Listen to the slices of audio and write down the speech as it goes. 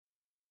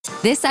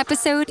This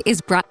episode is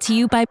brought to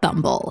you by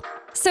Bumble.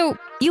 So,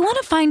 you want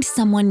to find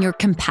someone you're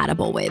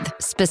compatible with,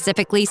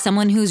 specifically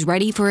someone who's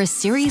ready for a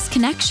serious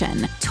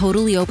connection,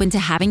 totally open to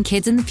having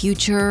kids in the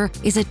future,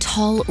 is a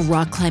tall,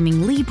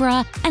 rock-climbing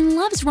Libra, and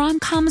loves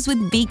rom-coms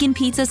with vegan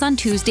pizzas on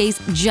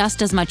Tuesdays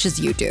just as much as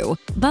you do.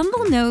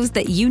 Bumble knows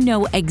that you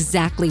know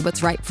exactly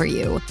what's right for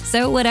you.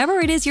 So whatever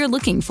it is you're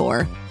looking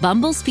for,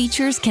 Bumble's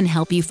features can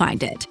help you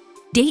find it.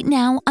 Date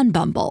now on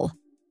Bumble.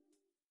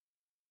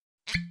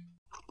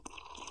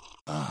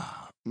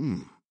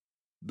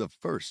 The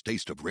first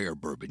taste of rare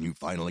bourbon you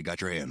finally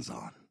got your hands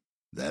on.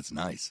 That's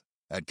nice.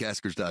 At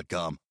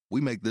Caskers.com,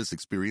 we make this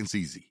experience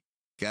easy.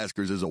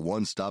 Caskers is a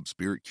one-stop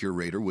spirit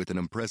curator with an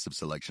impressive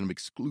selection of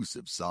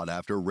exclusive,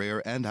 sought-after,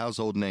 rare, and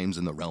household names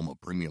in the realm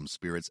of premium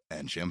spirits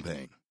and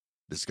champagne.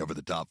 Discover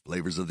the top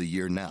flavors of the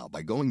year now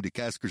by going to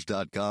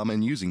Caskers.com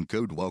and using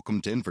code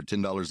WELCOME10 for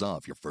 $10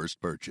 off your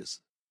first purchase.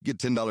 Get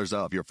 $10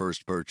 off your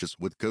first purchase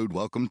with code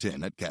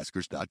WELCOME10 at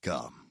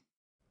Caskers.com.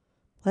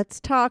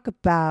 Let's talk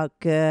about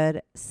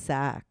good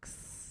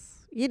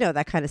sex. You know,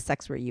 that kind of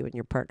sex where you and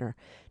your partner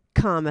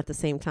come at the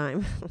same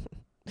time.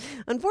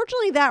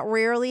 Unfortunately, that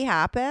rarely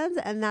happens,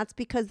 and that's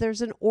because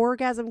there's an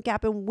orgasm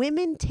gap, and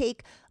women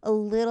take a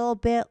little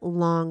bit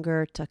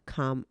longer to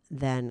come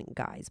than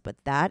guys. But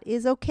that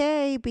is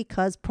okay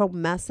because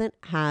Promescent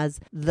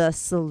has the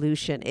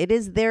solution. It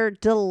is their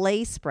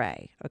delay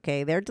spray,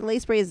 okay? Their delay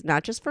spray is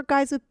not just for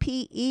guys with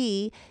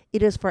PE.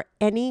 It is for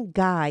any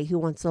guy who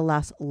wants to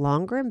last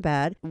longer in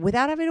bed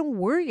without having to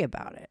worry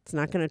about it. It's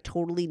not going to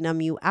totally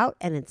numb you out,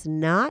 and it's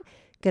not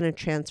going to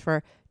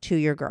transfer to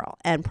your girl.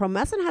 And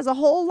Promescent has a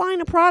whole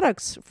line of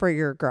products for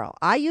your girl.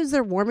 I use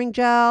their warming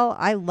gel.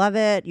 I love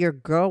it. Your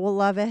girl will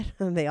love it.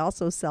 And they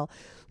also sell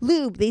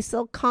lube. They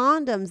sell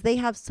condoms. They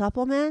have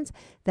supplements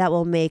that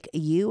will make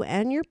you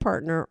and your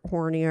partner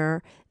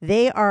hornier.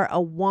 They are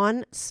a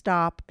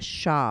one-stop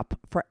shop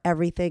for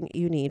everything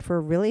you need for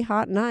a really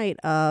hot night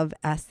of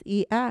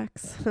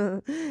sex.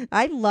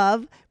 I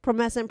love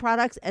Promescent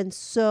products, and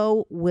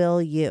so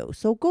will you.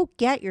 So go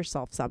get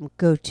yourself some.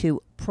 Go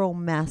to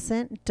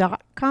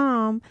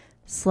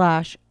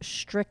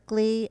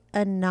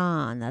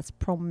promescent.com/strictlyanon. That's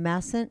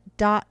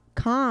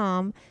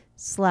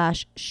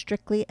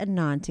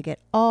promescent.com/strictlyanon to get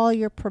all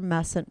your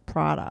Promescent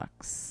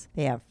products.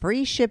 They have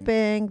free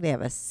shipping. They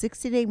have a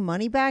 60-day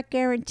money-back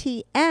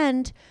guarantee,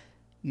 and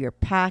your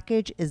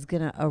package is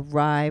going to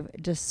arrive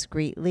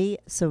discreetly,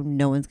 so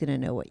no one's going to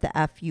know what the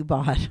F you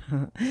bought.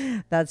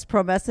 That's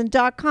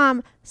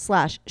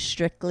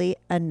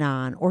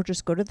promescent.com/strictlyanon, or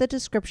just go to the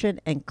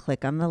description and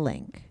click on the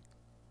link.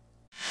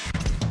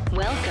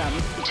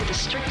 Welcome to the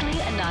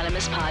Strictly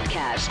Anonymous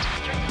Podcast.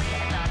 Strictly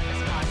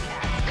Anonymous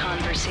Podcast.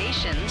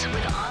 Conversations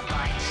with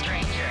online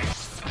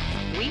strangers.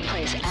 We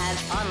place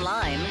ads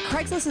online.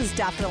 Craigslist is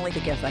definitely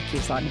the gift that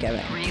keeps on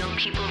giving. Real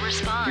people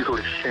respond. You go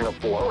to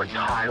Singapore or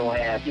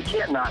Thailand, you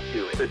can't not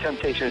do it. The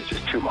temptation is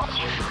just too much.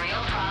 With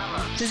real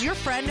problems. Does your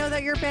friend know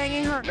that you're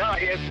banging her? No,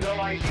 he has no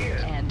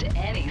idea. And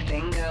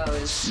anything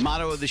goes.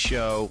 Motto of the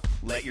show,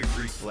 let your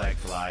Greek flag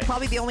fly.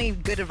 Probably the only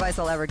good advice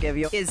I'll ever give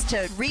you is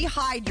to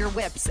re-hide your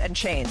whips and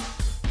chains.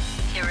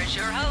 Here is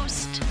your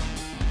host,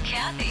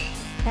 Kathy.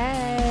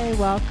 Hey,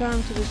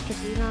 welcome to the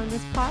Strictly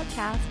Anonymous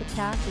Podcast with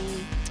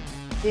Kathy.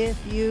 If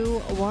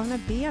you want to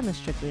be on the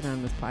Strictly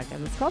Anonymous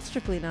podcast, it's called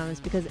Strictly Anonymous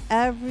because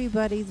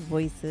everybody's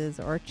voices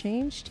are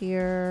changed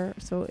here.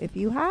 So if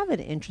you have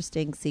an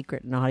interesting,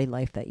 secret, naughty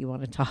life that you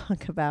want to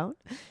talk about,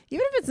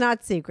 even if it's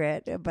not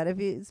secret, but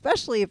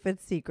especially if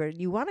it's secret,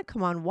 you want to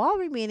come on while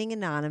remaining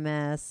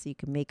anonymous. You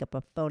can make up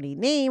a phony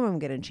name. I'm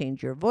going to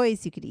change your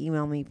voice. You could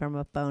email me from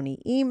a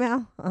phony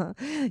email.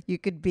 You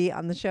could be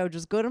on the show.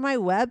 Just go to my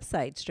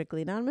website,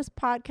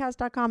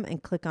 strictlyanonymouspodcast.com,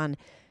 and click on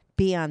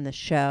Be on the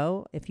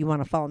Show. If you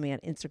want to follow me on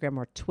Instagram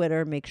or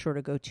Twitter, make sure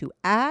to go to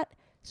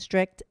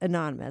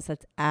 @StrictAnonymous.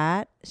 That's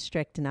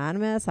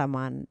 @StrictAnonymous. I'm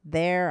on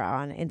there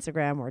on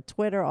Instagram or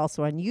Twitter.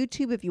 Also on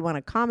YouTube if you want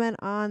to comment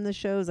on the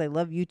shows. I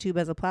love YouTube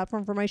as a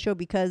platform for my show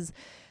because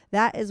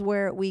that is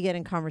where we get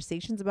in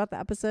conversations about the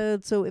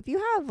episode. So if you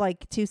have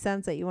like 2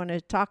 cents that you want to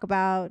talk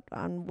about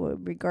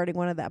regarding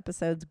one of the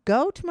episodes,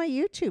 go to my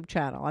YouTube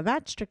channel. I'm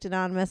at Strict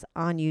Anonymous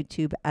on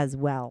YouTube as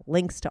well.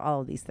 Links to all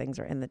of these things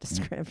are in the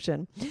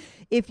description.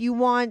 If you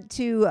want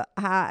to,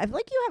 if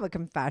you have a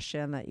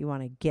confession that you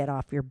want to get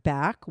off your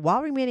back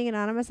while remaining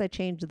anonymous, I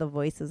changed the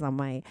voices on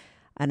my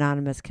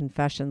anonymous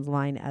confessions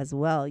line as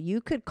well. You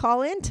could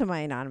call into my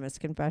anonymous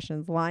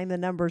confessions line. The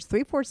number is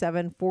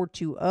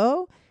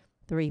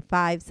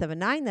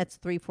 347-420-3579. That's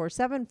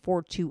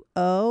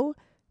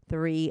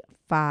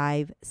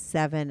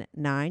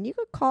 347-420-3579. You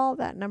could call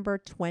that number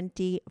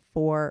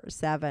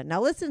 24/7.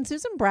 Now listen,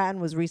 Susan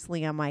Bratton was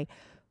recently on my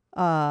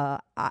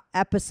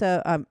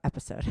episode on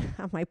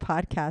my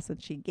podcast,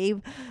 and she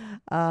gave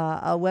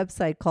a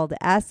website called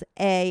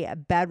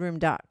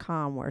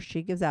sabedroom.com where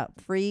she gives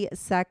out free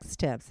sex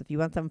tips. If you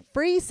want some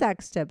free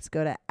sex tips,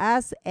 go to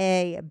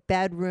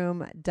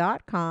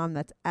sabedroom.com.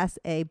 That's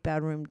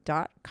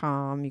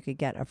sabedroom.com. You could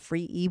get a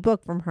free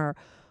ebook from her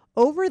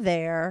over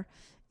there.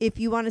 If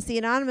you want to see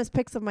anonymous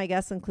pics of my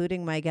guests,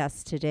 including my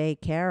guest today,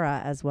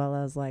 Kara, as well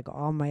as like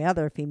all my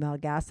other female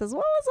guests, as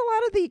well as a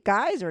lot of the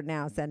guys are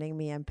now sending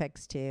me in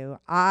pics too,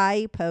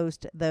 I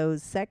post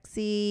those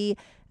sexy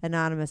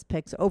anonymous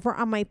pics over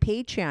on my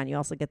Patreon. You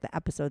also get the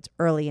episodes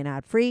early and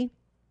ad-free.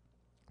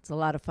 It's a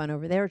lot of fun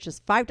over there. It's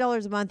just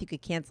 $5 a month. You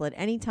could cancel it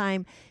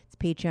anytime. It's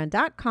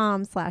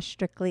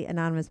patreon.com/strictly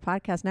anonymous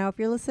podcast. Now, if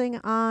you're listening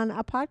on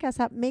a podcast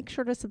app, make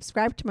sure to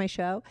subscribe to my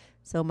show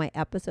so my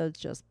episodes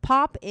just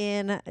pop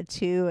in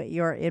to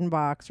your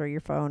inbox or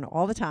your phone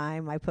all the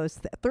time. I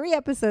post 3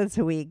 episodes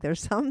a week.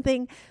 There's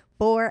something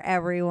for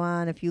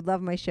everyone. If you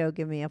love my show,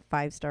 give me a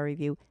 5-star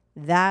review.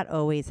 That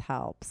always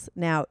helps.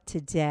 Now,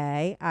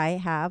 today I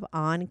have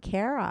on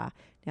Kara.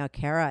 Now,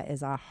 Kara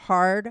is a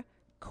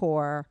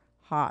hardcore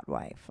hot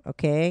wife,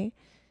 okay?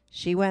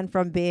 She went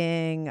from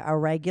being a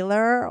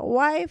regular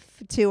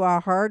wife to a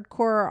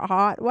hardcore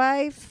hot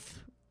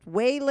wife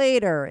way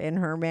later in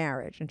her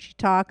marriage. And she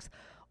talks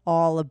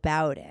all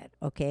about it,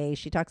 okay?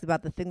 She talks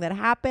about the thing that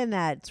happened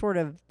that sort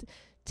of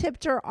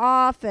tipped her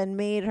off and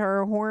made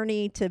her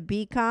horny to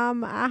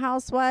become a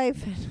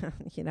housewife.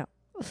 You know,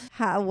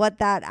 what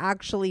that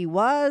actually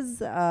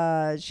was.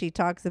 She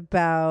talks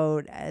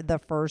about the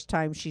first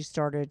time she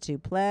started to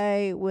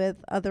play with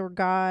other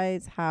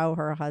guys, how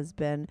her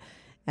husband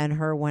and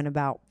her went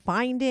about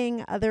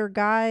finding other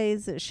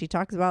guys. She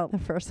talks about the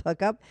first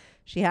hookup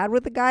she had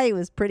with a guy who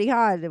was pretty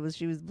hot.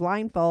 She was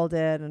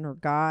blindfolded, and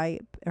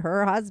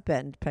her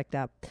husband picked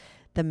up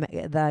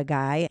the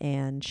guy,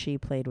 and she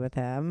played with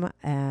him,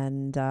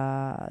 and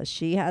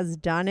she has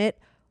done it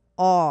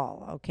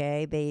all.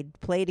 Okay, they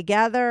play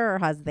together,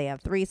 or they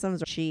have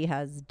threesomes. She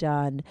has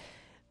done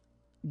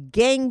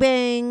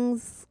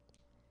gangbangs,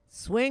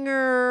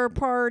 swinger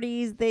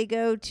parties they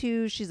go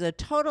to. She's a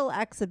total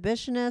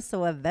exhibitionist.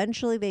 So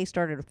eventually they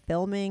started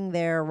filming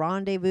their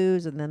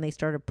rendezvous, and then they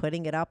started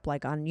putting it up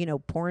like on,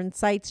 porn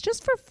sites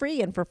just for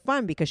free and for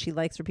fun, because she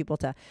likes for people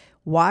to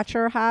watch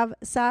her have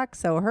sex.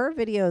 So her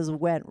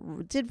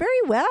videos did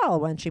very well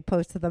when she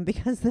posted them,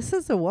 because this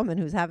is a woman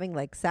who's having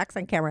like sex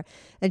on camera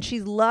and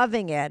she's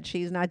loving it.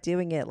 She's not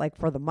doing it like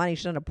for the money.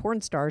 She's not a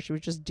porn star. She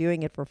was just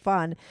doing it for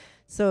fun.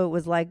 So it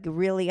was like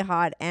really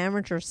hot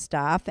amateur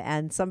stuff,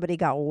 and somebody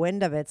got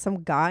wind of it.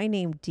 Some guy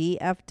named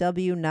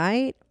DFW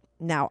Knight.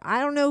 Now, I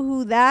don't know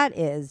who that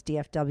is,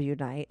 DFW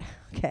Knight.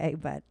 Okay,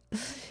 but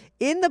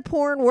in the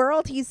porn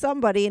world, he's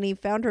somebody, and he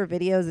found her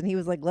videos, and he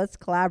was like, let's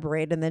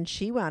collaborate. And then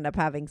she wound up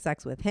having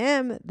sex with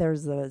him.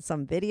 There's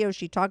some video.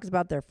 She talks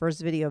about their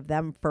first video of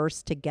them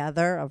first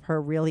together, of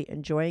her really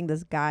enjoying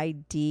this guy,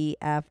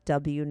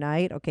 DFW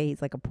Knight. Okay,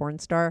 he's like a porn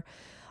star.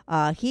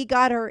 He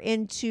got her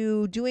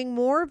into doing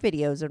more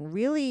videos and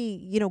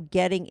really,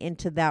 getting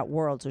into that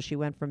world. So she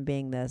went from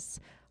being this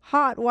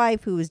hot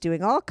wife who was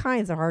doing all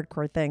kinds of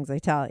hardcore things, I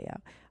tell you.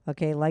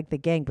 Okay, like the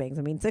gangbangs.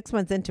 I mean, 6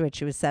 months into it,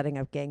 she was setting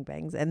up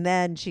gangbangs. And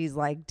then she's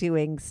like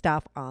doing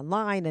stuff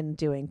online and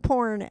doing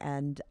porn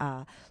and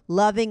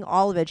loving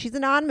all of it. She's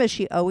anonymous.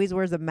 She always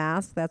wears a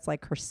mask. That's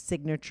like her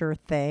signature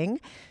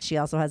thing. She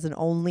also has an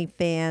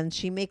OnlyFans.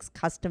 She makes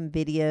custom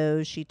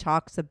videos. She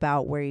talks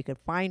about where you could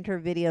find her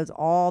videos,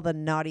 all the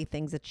naughty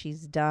things that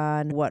she's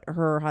done, what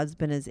her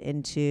husband is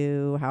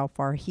into, how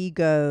far he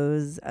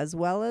goes, as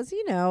well as,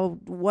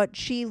 what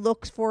she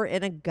looks for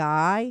in a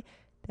guy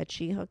that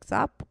she hooks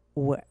up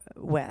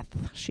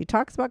with. She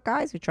talks about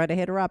guys who try to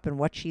hit her up and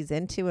what she's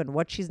into and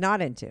what she's not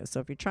into.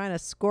 So if you're trying to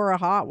score a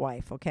hot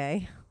wife,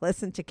 okay,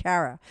 listen to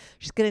Kara.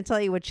 She's going to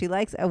tell you what she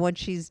likes and what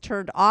she's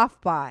turned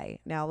off by.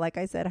 Now, like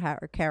I said,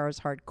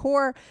 Kara's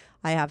hardcore.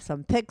 I have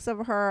some pics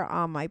of her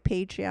on my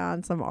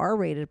Patreon, some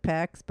R-rated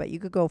pics, but you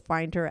could go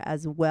find her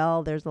as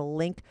well. There's a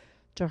link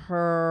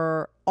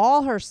to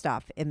all her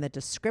stuff in the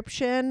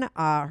description.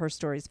 Her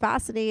story is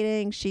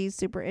fascinating. She's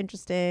super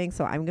interesting.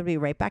 So I'm going to be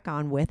right back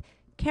on with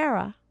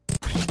Kara.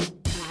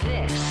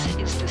 This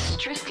is the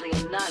Strictly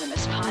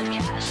Anonymous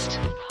podcast.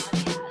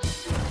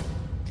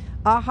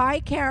 Hi,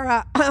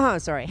 Kara.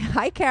 Sorry.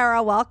 Hi,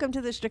 Kara. Welcome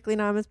to the Strictly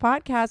Anonymous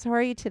podcast. How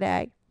are you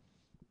today?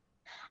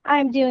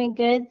 I'm doing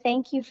good.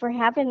 Thank you for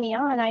having me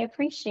on. I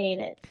appreciate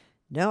it.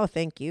 No,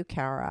 thank you,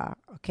 Kara.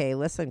 Okay,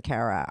 listen,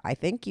 Kara, I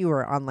think you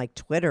were on like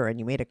Twitter and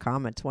you made a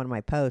comment to one of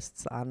my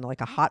posts on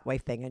like a hot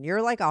wife thing, and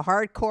you're like a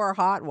hardcore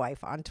hot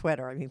wife on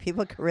Twitter. I mean,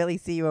 people can really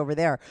see you over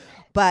there,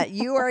 but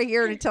you are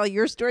here to tell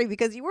your story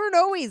because you weren't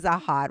always a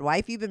hot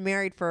wife. You've been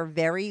married for a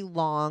very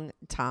long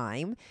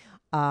time,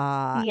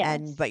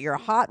 Yes. but you're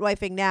hot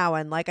wifing now.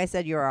 And like I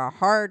said, you're a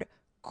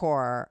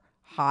hardcore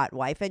hot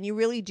wife, and you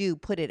really do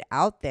put it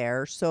out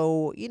there.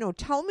 So,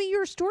 tell me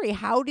your story.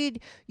 How did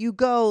you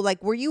go?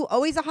 Like, were you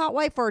always a hot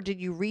wife, or did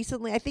you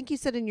recently, I think you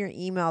said in your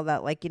email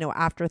that like,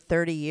 after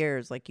 30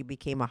 years, like you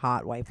became a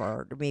hot wife,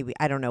 or maybe,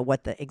 I don't know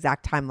what the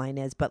exact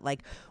timeline is, but like,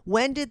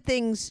 when did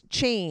things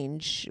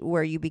change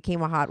where you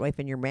became a hot wife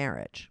in your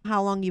marriage?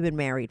 How long you been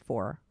married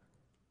for?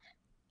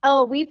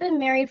 Oh, we've been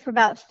married for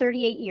about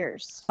 38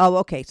 years. Oh,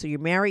 okay. So you're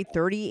married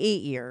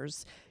 38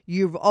 years.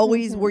 You've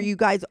always were you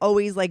guys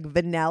always like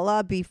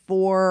vanilla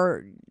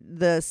before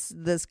this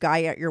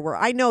guy at your work?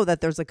 I know that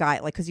there's a guy,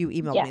 like, because you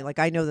emailed me, like,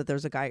 I know that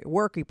there's a guy at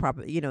work. You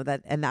probably,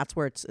 that, and that's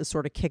where it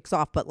sort of kicks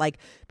off. But like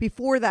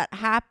before that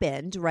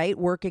happened, right,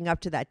 working up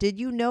to that, did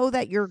you know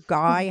that your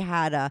guy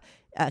had a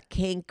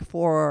kink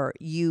for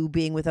you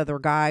being with other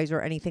guys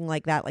or anything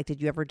like that? Like,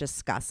 did you ever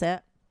discuss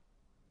it?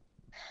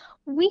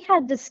 We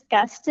had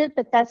discussed it,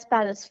 but that's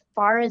about as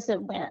far as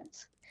it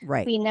went.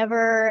 Right. We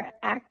never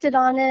acted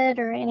on it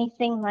or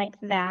anything like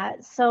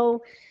that.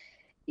 So,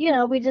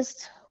 we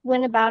just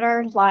went about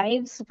our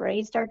lives,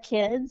 raised our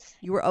kids.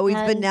 You were always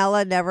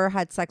vanilla, never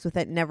had sex with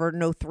it, never,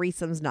 no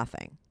threesomes,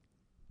 nothing.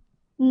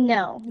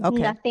 No,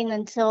 okay. Nothing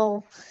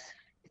until,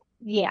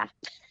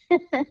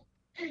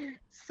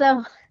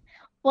 So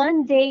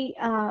one day,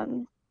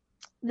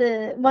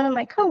 one of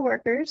my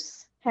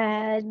coworkers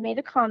had made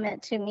a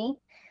comment to me.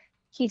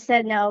 He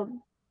said, "Now,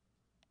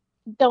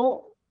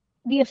 don't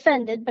be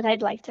offended, but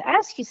I'd like to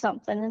ask you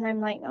something." And I'm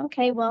like,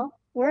 "Okay, well,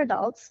 we're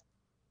adults."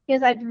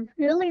 Because I'd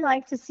really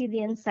like to see the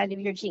inside of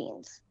your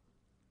jeans.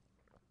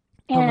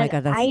 And oh my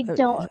God, that's, I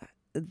don't.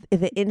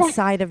 The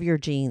inside of your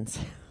jeans.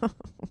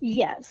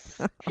 Yes.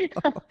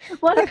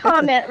 What a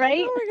comment,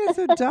 right? Oh my God,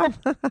 so dumb.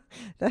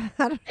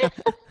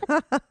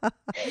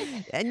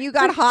 And you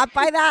got hot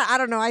by that? I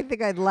don't know. I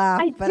think I'd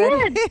laugh. I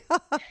did.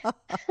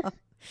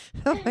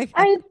 Oh my God.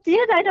 I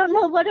did. I don't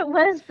know what it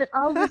was, but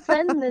all of a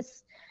sudden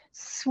this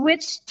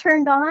switch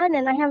turned on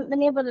and I haven't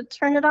been able to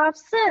turn it off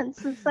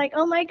since. It's like,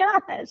 oh my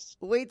gosh.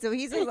 Wait, so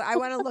he says, I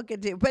want to look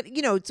into it. But,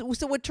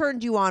 so what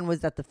turned you on was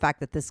that the fact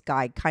that this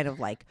guy kind of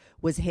like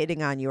was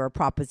hitting on you or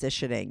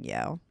propositioning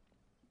you?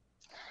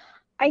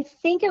 I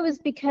think it was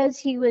because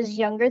he was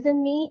younger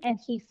than me and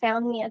he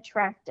found me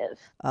attractive.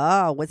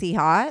 Oh, was he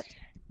hot?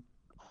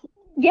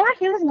 Yeah,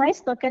 he was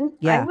nice looking.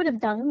 Yeah. I would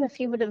have done him if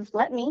he would have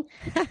let me.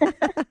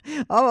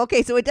 Oh,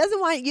 okay. So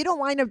you don't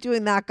wind up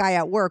doing that guy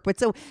at work. But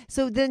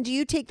so then do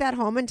you take that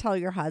home and tell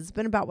your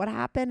husband about what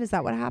happened? Is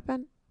that what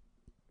happened?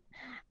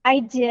 I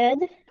did.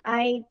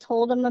 I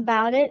told him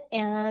about it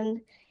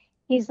and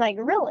he's like,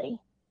 "Really?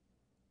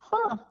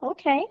 Huh,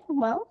 okay.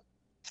 Well,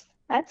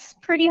 that's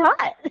pretty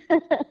hot."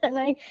 And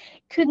I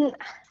couldn't,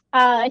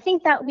 I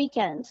think that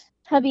weekend,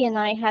 hubby and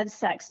I had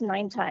sex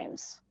 9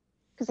 times.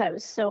 Because I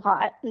was so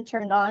hot and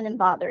turned on and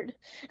bothered.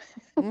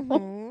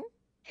 Mm-hmm.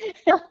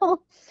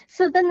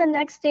 So then the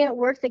next day at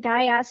work, the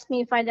guy asked me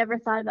if I'd ever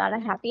thought about a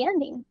happy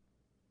ending.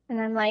 And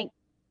I'm like,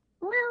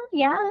 well,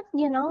 yeah,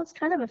 it's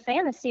kind of a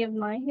fantasy of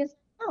mine. He goes,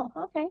 "Oh,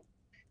 okay."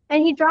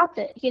 And he dropped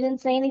it. He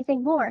didn't say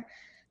anything more.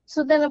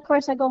 So then, of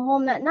course, I go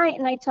home that night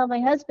and I tell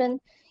my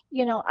husband,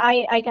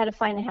 I got to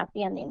find a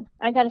happy ending.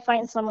 I got to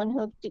find someone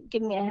who'll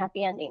give me a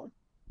happy ending.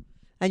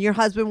 And your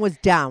husband was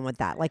down with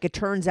that. Like, it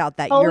turns out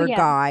that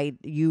guy,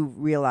 you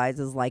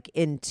realize, is like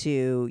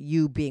into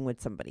you being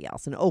with somebody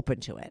else and open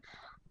to it.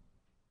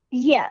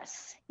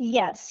 Yes.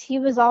 He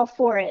was all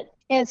for it.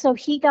 And so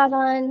he got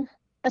on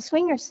a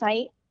swinger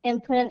site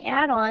and put an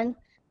ad on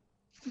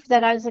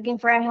that I was looking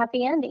for a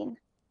happy ending.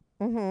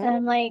 Mm-hmm. And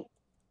I'm like,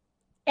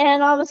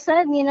 and all of a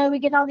sudden, we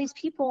get all these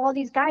people, all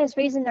these guys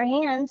raising their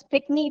hands,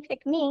 "Pick me,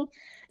 pick me."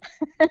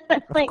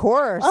 Like, of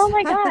course. Oh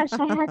my gosh,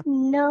 I had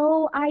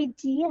no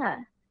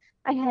idea.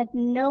 I had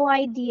no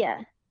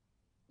idea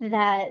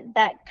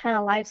that kind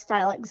of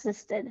lifestyle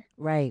existed.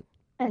 Right.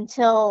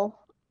 Until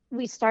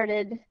we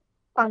started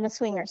on the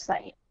swinger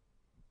site.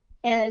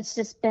 And it's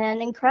just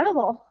been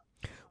incredible.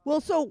 Well,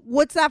 so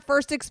what's that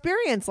first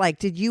experience like?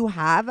 Did you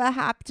have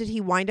did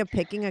he wind up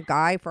picking a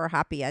guy for a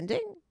happy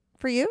ending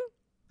for you?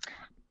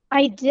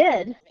 I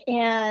did.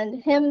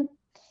 And him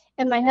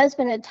and my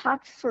husband had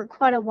talked for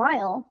quite a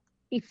while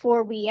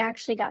before we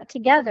actually got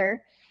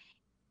together.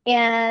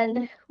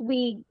 And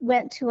we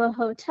went to a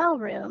hotel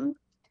room.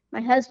 My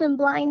husband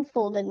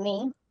blindfolded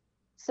me,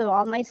 so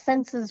all my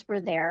senses were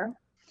there.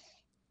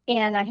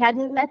 And I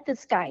hadn't met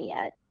this guy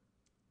yet.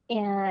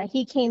 And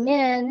he came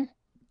in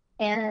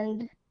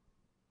and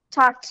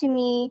talked to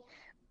me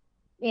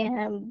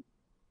and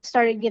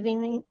started giving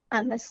me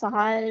a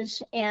massage.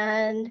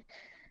 And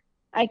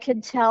I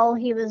could tell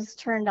he was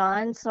turned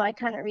on, so I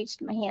kind of reached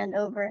my hand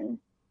over and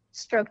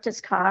stroked his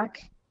cock.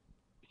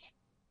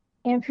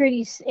 And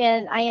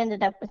I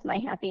ended up with my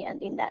happy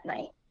ending that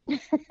night.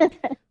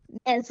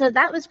 And so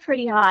that was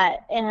pretty hot.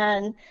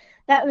 And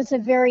that was a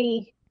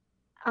very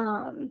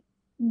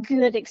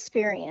good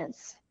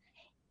experience.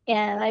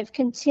 And I've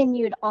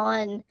continued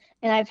on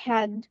and I've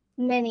had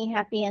many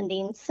happy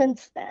endings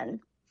since then,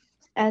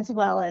 as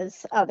well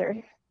as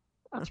other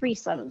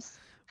threesomes.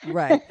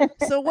 Right.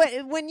 So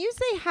when you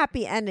say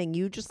happy ending,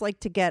 you just like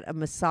to get a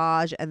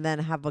massage and then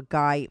have a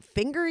guy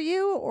finger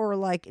you, or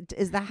like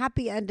is the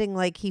happy ending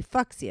like he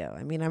fucks you?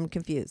 I mean, I'm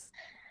confused.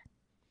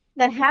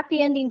 The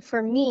happy ending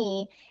for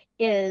me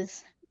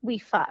is we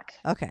fuck.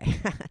 Okay.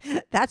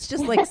 That's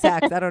just like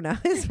sex. I don't know.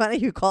 It's funny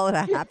you call it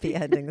a happy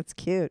ending. It's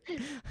cute.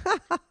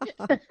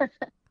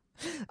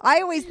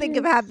 I always think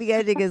of happy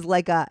ending as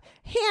like a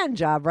hand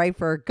job, right,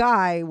 for a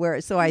guy.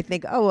 So I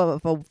think,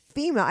 if a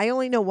female. I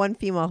only know one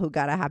female who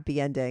got a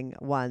happy ending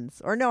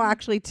once. Or no,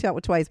 actually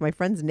twice. My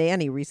friend's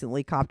nanny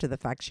recently copped to the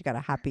fact she got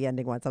a happy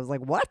ending once. I was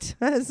like, what?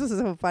 This is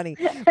so funny.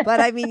 But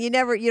I mean, you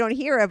don't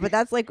hear it. But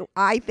that's like,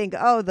 I think,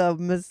 oh, the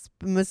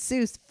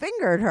masseuse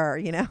fingered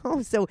her,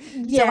 So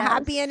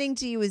happy ending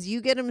to you is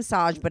you get a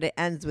massage, but it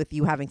ends with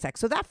you having sex.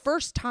 So that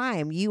first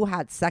time you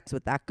had sex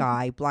with that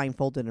guy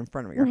blindfolded in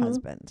front of your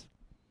husband.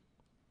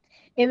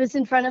 It was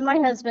in front of my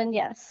husband,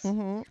 yes.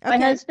 Mm-hmm. Okay. My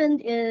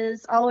husband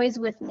is always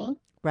with me.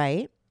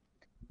 Right.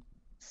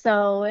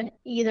 So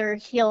either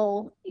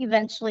he'll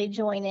eventually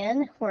join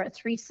in for a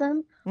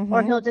threesome,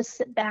 or he'll just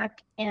sit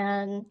back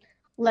and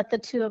let the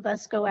two of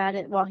us go at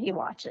it while he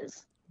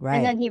watches. Right.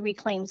 And then he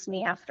reclaims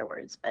me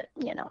afterwards, but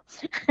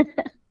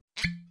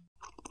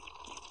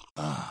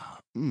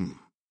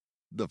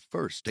The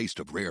first taste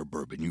of rare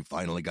bourbon you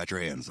finally got your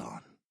hands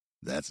on.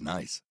 That's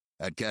nice.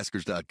 At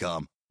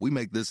Caskers.com, we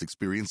make this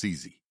experience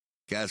easy.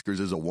 Caskers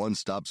is a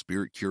one-stop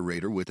spirit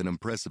curator with an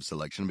impressive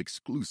selection of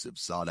exclusive,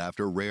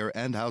 sought-after, rare,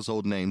 and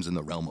household names in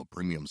the realm of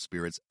premium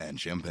spirits and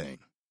champagne.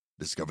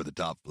 Discover the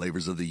top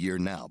flavors of the year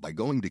now by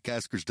going to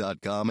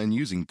Caskers.com and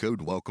using code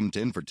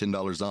WELCOME10 for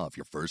 $10 off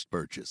your first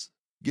purchase.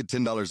 Get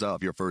 $10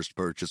 off your first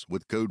purchase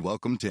with code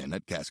WELCOME10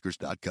 at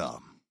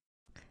Caskers.com.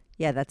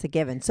 Yeah, that's a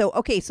given. So,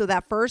 okay, so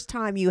that first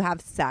time you have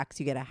sex,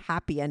 you get a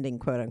happy ending,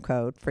 quote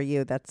unquote, for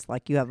you. That's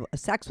like you have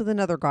sex with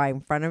another guy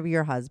in front of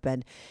your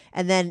husband,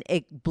 and then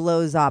it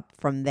blows up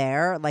from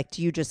there. Like,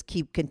 do you just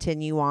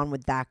continue on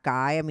with that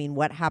guy? I mean,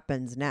 what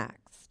happens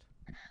next?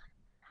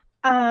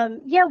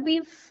 Yeah,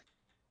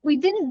 we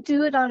didn't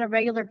do it on a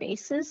regular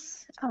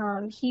basis.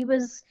 He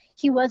was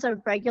a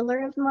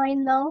regular of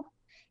mine though,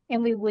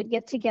 and we would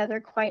get together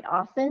quite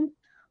often.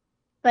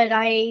 But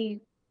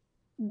I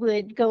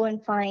would go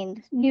and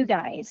find new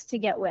guys to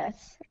get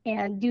with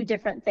and do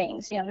different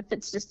things. If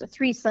it's just a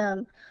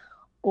threesome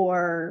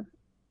or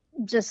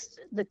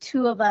just the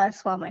two of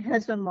us while my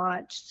husband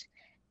watched.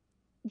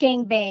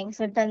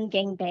 Gangbangs. I've done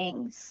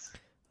gangbangs.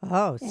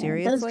 Oh,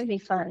 seriously? Those could be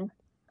fun.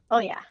 Oh,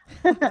 yeah.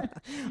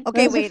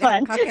 Okay, wait.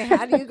 Okay,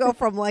 how do you go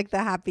from like the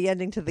happy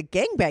ending to the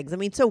gangbangs? I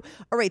mean, so,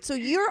 all right, so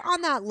you're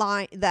on that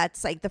line,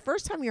 that's like the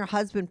first time your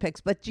husband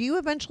picks, but do you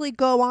eventually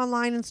go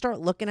online and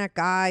start looking at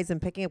guys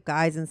and picking up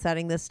guys and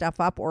setting this stuff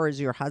up, or does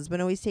your husband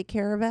always take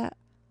care of it?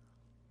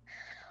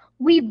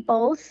 We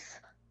both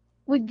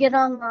would get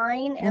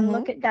online and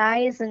look at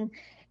guys, and,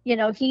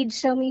 he'd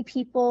show me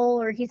people,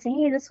 or he'd say,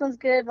 hey, this one's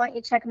good, why don't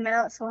you check them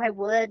out? So I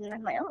would, and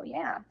I'm like, oh,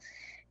 yeah.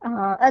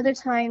 Other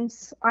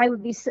times I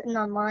would be sitting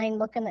online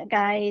looking at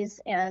guys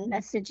and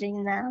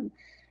messaging them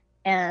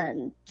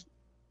and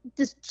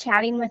just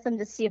chatting with them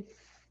to see if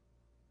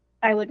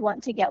I would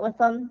want to get with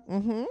them.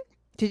 Mm-hmm.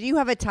 Did you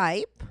have a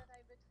type?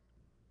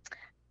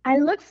 I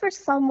look for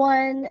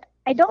someone,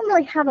 I don't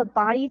really have a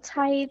body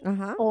type,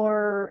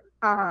 or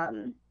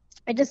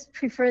I just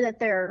prefer that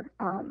their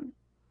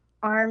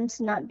arms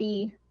not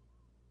be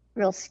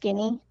real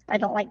skinny. I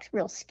don't like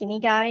real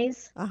skinny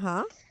guys.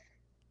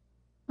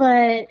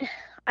 But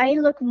I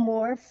look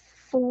more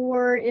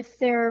for if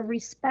they're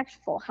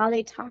respectful, how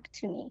they talk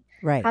to me,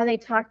 right? How they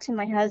talk to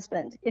my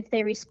husband, if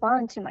they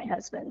respond to my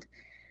husband.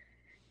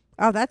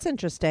 Oh, that's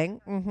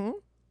interesting. Mm-hmm.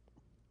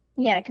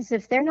 Yeah, because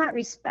if they're not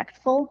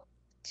respectful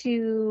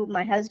to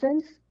my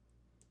husband,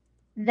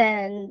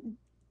 then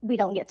we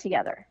don't get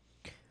together.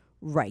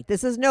 Right.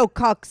 This is no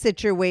cuck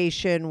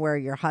situation where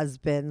your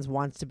husband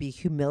wants to be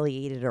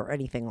humiliated or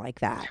anything like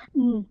that.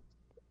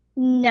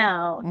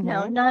 No,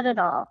 no, not at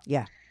all.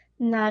 Yeah.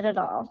 Not at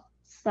all.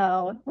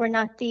 So we're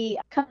not the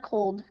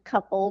cuckold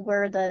couple.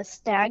 We're the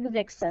stag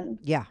vixen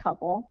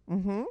couple.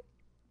 Mm-hmm.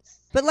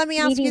 But let me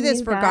ask you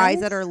this for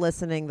guys that are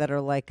listening that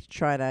are like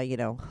trying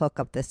to, hook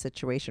up this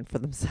situation for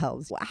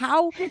themselves.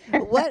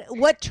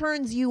 What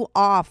turns you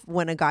off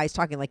when a guy's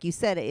talking? Like you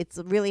said, it's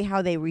really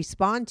how they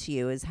respond to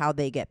you is how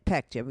they get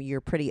picked. I mean, you're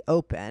pretty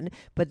open,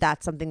 but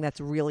that's something that's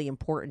really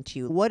important to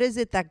you. What is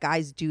it that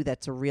guys do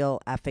that's a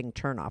real effing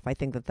turnoff? I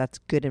think that's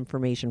good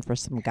information for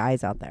some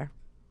guys out there.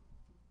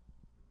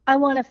 I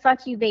want to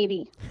fuck you,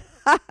 baby.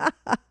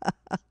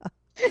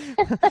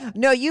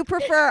 No, you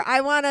prefer,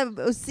 I want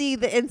to see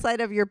the inside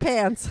of your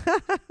pants.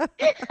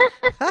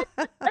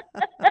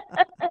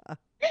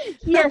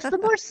 Yes, the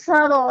more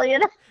subtle,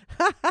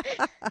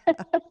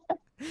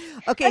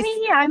 Okay. I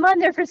mean, yeah, I'm on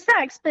there for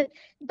sex, but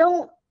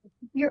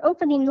your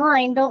opening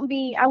line, don't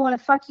be, I want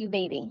to fuck you,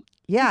 baby.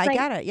 Yeah, I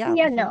got it. Yeah.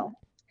 Yeah, no.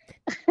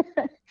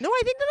 No,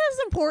 I think that is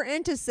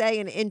important to say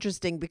and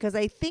interesting because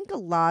I think a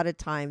lot of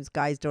times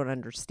guys don't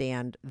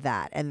understand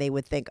that and they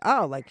would think,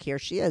 oh, like here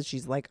she is.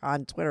 She's like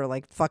on Twitter,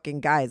 like fucking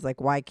guys. Like,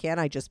 why can't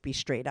I just be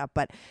straight up?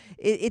 But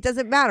it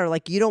doesn't matter.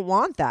 Like, you don't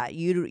want that.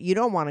 You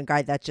don't want a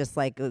guy that's just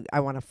like, I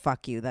want to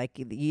fuck you. Like,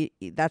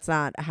 that's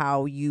not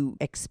how you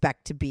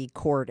expect to be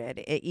courted,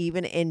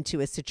 even into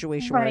a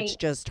situation where it's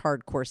just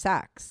hardcore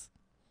sex.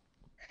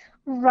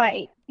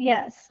 Right.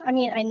 Yes. I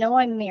mean, I know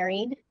I'm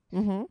married.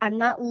 Mm-hmm. I'm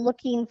not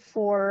looking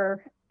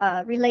for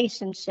a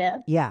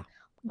relationship. Yeah.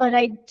 But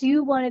I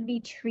do want to be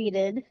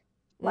treated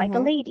like a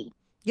lady.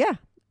 Yeah.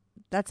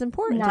 That's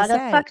important not to say.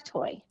 Not a fuck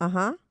toy.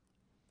 Uh-huh.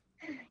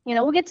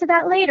 We'll get to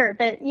that later,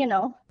 but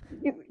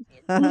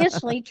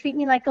initially treat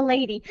me like a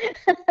lady.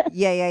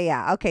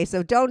 Yeah. Okay,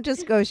 so don't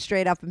just go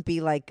straight up and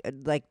be like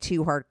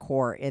too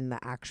hardcore in the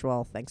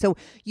actual thing. So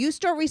you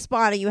start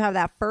responding, you have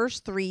that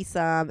first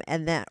threesome,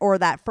 and then, or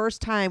that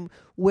first time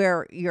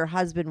where your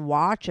husband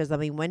watches. I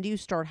mean, when do you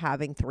start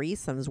having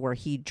threesomes where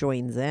he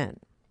joins in?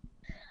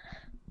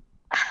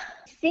 I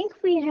think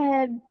we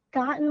had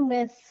gotten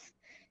with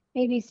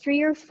maybe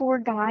 3 or 4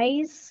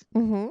 guys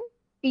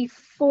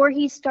before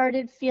he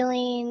started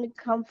feeling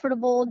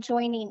comfortable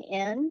joining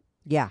in.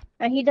 Yeah.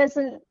 And he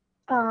doesn't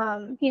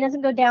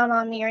go down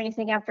on me or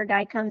anything after a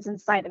guy comes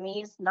inside of me.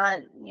 He's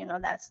not,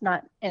 that's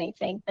not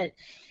anything, but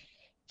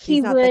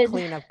he's not the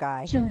cleanup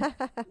guy.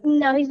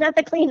 No, he's not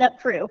the cleanup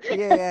crew.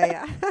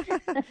 Yeah.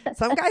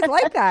 Some guys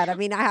like that. I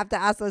mean, I have to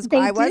ask those.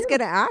 I was going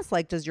to ask,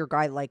 like, does your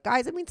guy like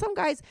guys? I mean, some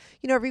guys,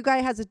 every guy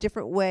has a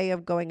different way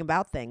of going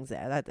about things.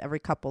 That every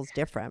couple's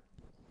different.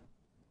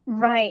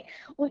 Right.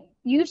 Well,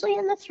 usually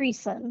in the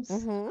threesomes,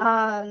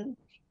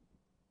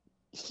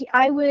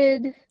 I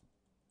would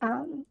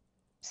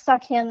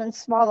suck him and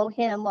swallow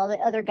him while the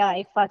other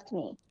guy fucked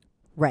me.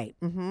 Right.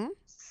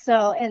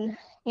 So, and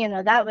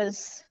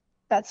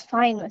that's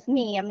fine with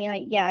me. I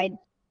mean,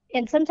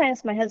 and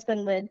sometimes my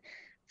husband would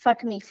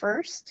fuck me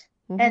first,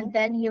 and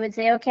then he would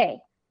say, "Okay,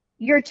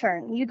 your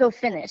turn. You go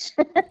finish."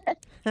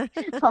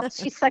 Well,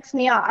 she sucks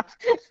me off.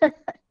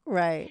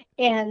 Right.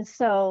 And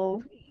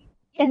so,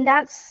 and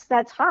that's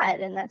hot,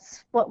 and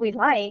that's what we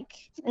like.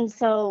 And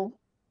so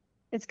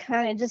it's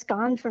kind of just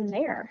gone from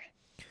there.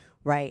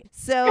 Right.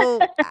 So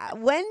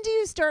when do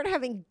you start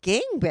having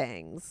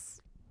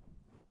gangbangs?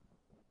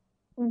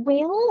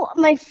 Well,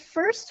 my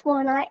first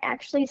one I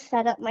actually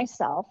set up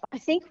myself. I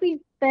think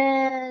we've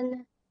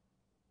been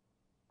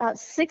about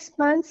 6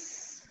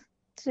 months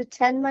to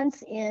 10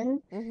 months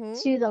in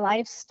to the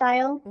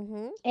lifestyle.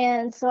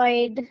 And so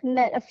I'd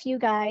met a few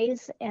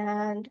guys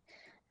and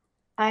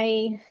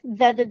I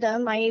vetted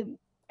them. I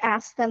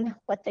asked them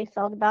what they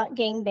felt about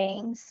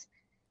gangbangs.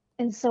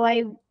 And so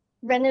I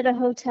rented a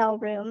hotel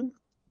room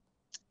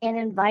and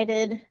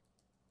invited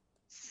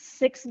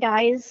 6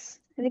 guys.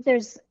 I think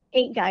there's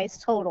 8 guys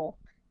total.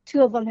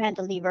 2 of them had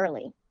to leave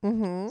early.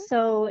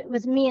 So it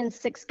was me and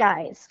 6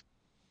 guys.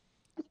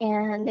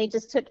 And they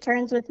just took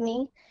turns with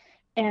me.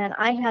 And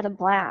I had a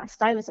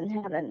blast. I was in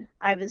heaven.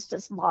 I was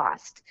just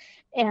lost.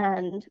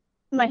 And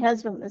my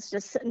husband was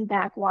just sitting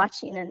back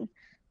watching and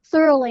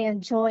thoroughly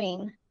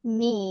enjoying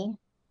me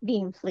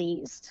being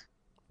pleased.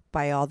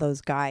 By all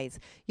those guys.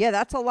 Yeah,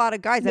 that's a lot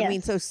of guys. Yes. I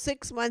mean, so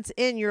 6 months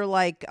in, you're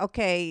like,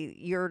 okay,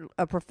 you're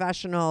a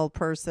professional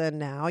person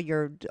now.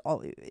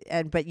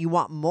 But you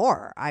want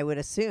more, I would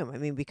assume. I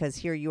mean, because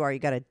here you are, you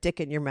got a dick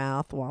in your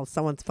mouth while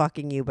someone's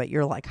fucking you, but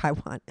you're like, I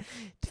want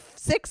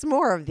 6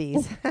 more of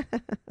these.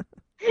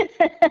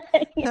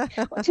 Yeah.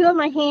 2 in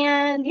my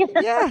hand.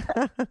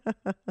 Yeah.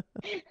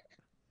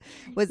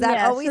 Was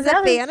that always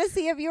a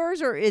fantasy of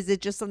yours, or is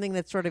it just something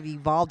that sort of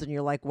evolved and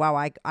you're like, wow,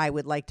 I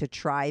would like to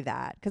try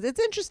that? Because it's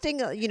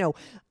interesting,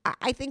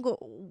 I think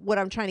what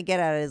I'm trying to get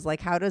at is like,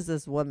 how does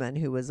this woman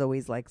who was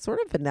always like sort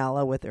of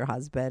vanilla with her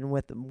husband,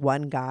 with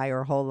one guy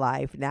her whole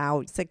life,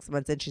 now 6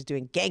 months in, she's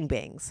doing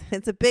gangbangs?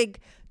 It's a big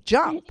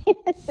jump.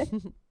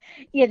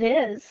 It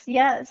is,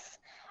 yes.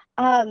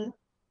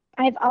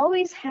 I've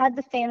always had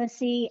the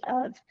fantasy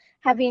of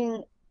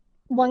having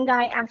one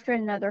guy after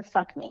another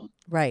fuck me.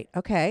 Right.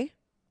 Okay.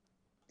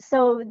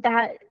 So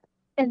that,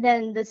 and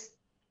then this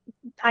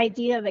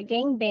idea of a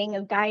gangbang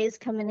of guys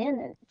coming in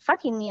and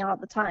fucking me all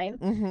the time.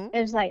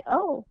 It was like,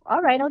 oh,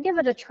 all right, I'll give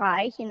it a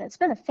try. It's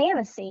been a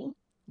fantasy.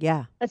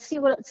 Yeah. Let's see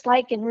what it's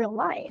like in real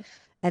life.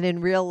 And in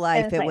real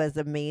life, it was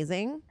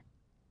amazing.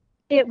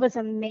 It was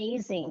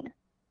amazing.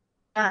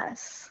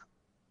 Us.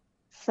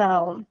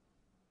 So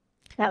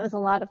that was a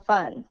lot of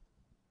fun.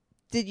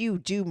 Did you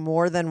do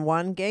more than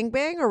one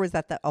gangbang, or was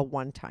that a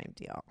one-time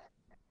deal?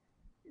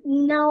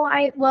 No,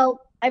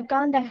 I've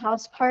gone to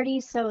house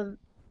parties, so,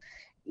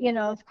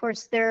 of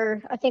course,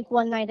 I think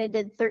one night I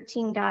did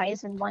 13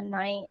 guys in one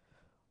night.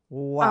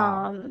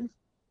 Wow.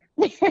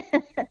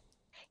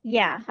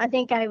 Yeah, I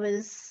think I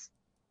was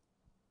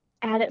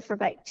at it for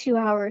like 2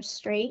 hours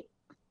straight.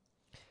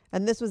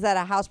 And this was at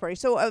a house party.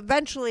 So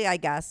eventually, I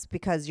guess,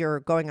 because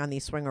you're going on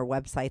these swinger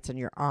websites and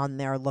you're on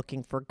there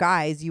looking for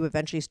guys, you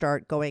eventually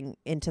start going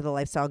into the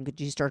lifestyle. Did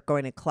you start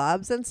going to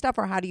clubs and stuff?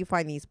 Or how do you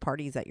find these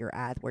parties that you're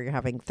at where you're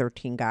having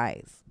 13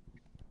 guys?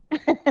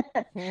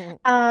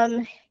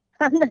 On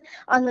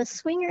the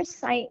swinger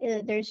site,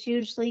 there's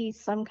usually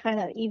some kind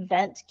of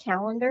event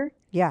calendar.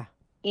 Yeah.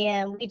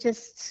 And we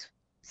just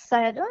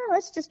said, oh,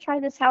 let's just try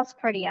this house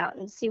party out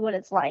and see what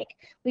it's like.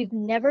 We've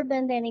never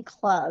been to any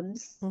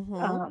clubs.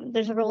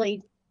 There's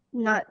really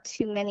not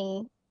too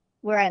many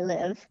where I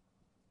live.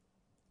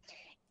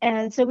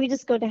 And so we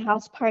just go to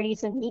house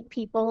parties and meet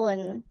people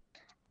and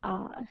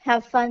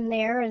have fun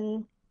there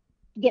and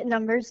get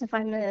numbers if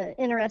I'm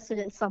interested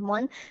in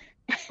someone.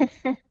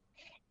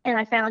 And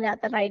I found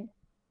out that I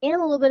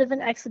am a little bit of an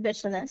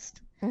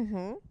exhibitionist.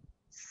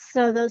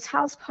 So those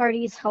house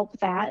parties help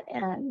that,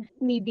 and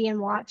me being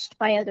watched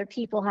by other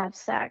people have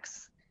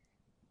sex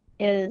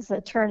is a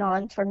turn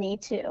on for me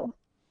too.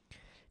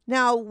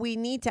 Now, we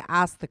need to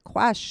ask the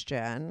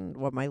question,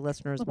 what my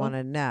listeners want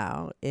to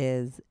know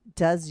is,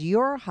 does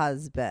your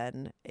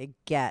husband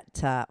get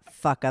to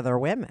fuck other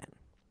women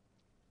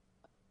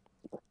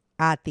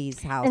at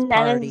these house And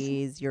that is-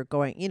 parties? You're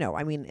going,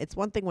 I mean, it's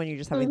one thing when you're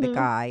just having the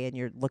guy and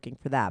you're looking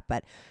for that,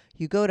 but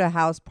you go to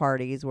house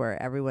parties where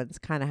everyone's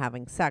kind of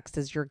having sex.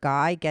 Does your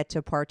guy get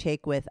to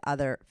partake with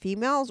other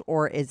females,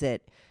 or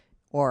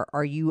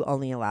are you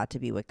only allowed to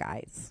be with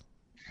guys?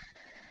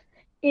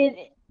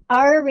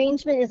 Our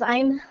arrangement is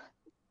I'm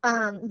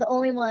the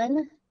only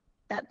one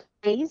that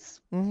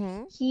plays.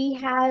 Mm-hmm.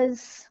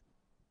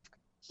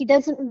 He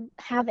doesn't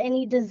have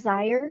any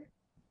desire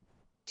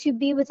to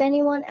be with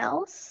anyone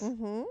else.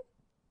 Mm-hmm.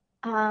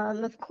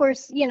 Of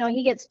course,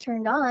 he gets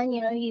turned on.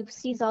 He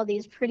sees all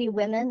these pretty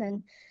women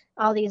and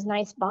all these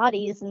nice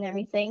bodies and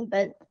everything,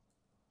 but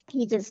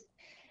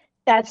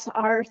that's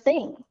our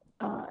thing.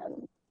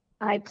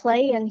 I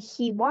play and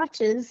he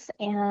watches,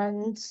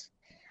 and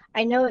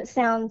I know it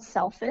sounds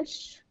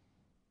selfish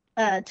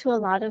to a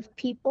lot of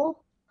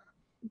people,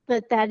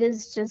 but that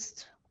is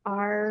just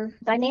our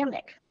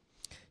dynamic.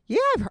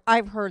 Yeah,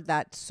 I've heard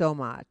that so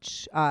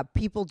much.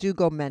 People do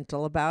go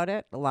mental about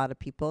it. A lot of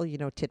people,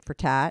 tit for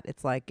tat.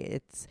 It's like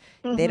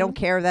they don't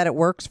care that it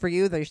works for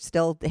you. They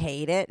still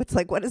hate it. It's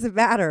like, what does it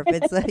matter if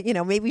it's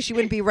maybe she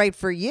wouldn't be right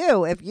for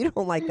you if you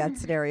don't like that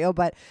scenario.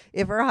 But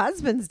if her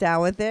husband's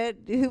down with it,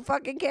 who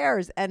fucking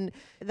cares? And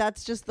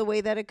that's just the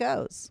way that it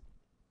goes.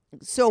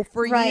 So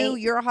for you,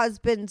 your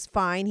husband's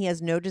fine. He has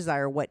no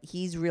desire. What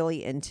he's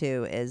really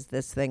into is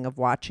this thing of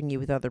watching you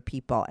with other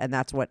people. And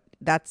that to me,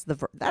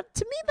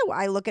 the way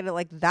I look at it,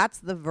 like that's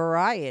the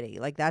variety.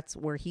 Like that's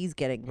where he's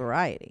getting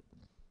variety.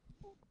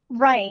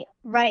 Right.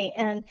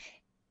 And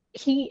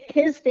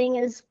his thing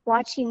is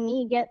watching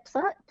me get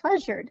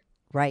pleasured.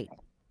 Right.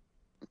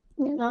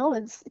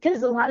 It's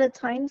because a lot of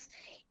times,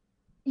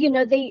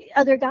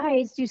 other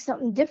guys do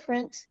something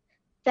different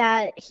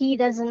that he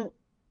doesn't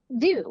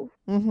do,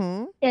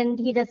 and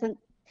he doesn't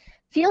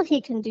feel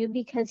he can do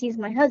because he's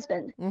my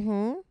husband.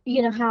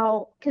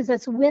 Because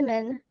us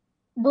women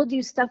will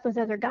do stuff with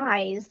other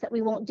guys that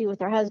we won't do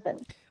with our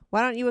husband.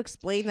 Why don't you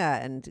explain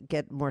that and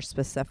get more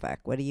specific?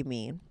 What do you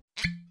mean?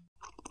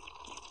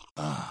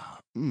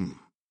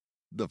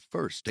 The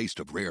first taste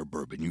of rare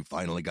bourbon you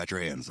finally got your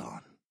hands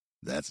on.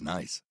 That's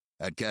nice.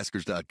 At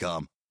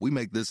Caskers.com, we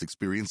make this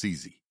experience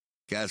easy.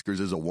 Caskers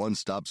is a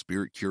one-stop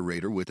spirit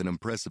curator with an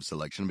impressive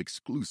selection of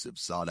exclusive,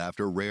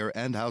 sought-after, rare,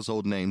 and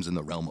household names in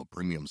the realm of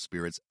premium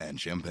spirits and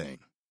champagne.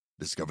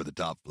 Discover the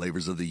top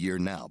flavors of the year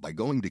now by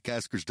going to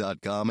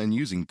Caskers.com and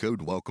using code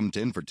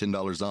WELCOME10 for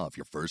 $10 off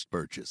your first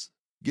purchase.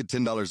 Get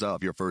 $10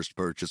 off your first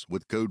purchase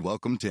with code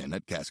WELCOME10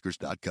 at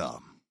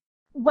Caskers.com.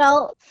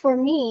 Well, for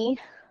me,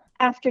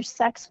 after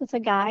sex with a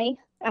guy,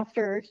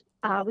 after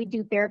we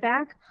do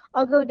bareback,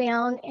 I'll go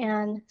down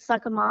and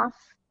suck him off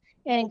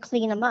and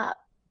clean him up.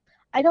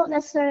 I don't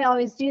necessarily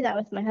always do that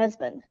with my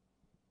husband,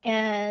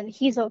 and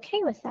he's okay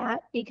with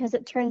that because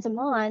it turns him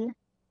on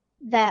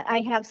that I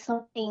have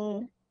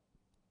something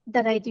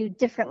that I do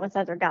different with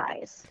other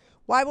guys.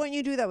 Why won't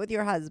you do that with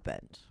your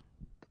husband?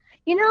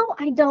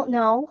 I don't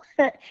know.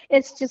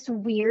 It's just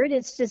weird.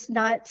 It's just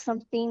not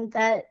something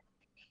that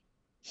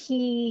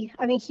he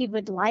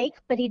would like,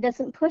 but he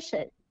doesn't push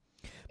it.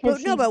 But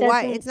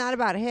why? It's not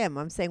about him.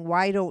 I'm saying,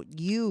 why don't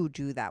you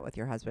do that with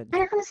your husband?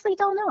 I honestly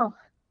don't know.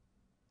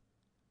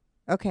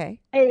 Okay.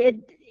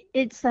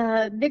 It's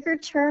a bigger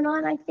turn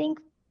on, I think,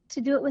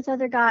 to do it with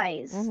other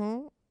guys.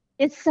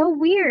 It's so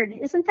weird.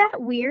 Isn't that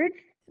weird?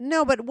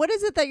 No, but what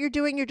is it that you're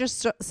doing? You're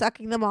just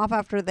sucking them off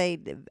after they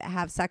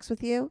have sex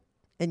with you,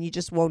 and you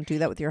just won't do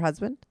that with your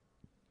husband?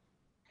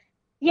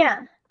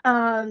 Yeah.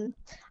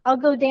 I'll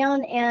go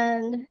down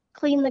and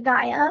clean the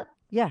guy up.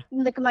 Yeah.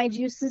 Lick my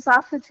juices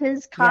off with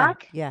his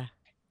cock. Yeah.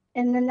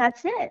 And then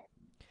that's it.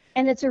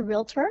 And it's a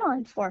real turn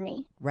on for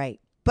me. Right.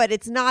 But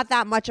it's not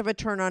that much of a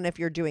turn on if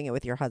you're doing it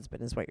with your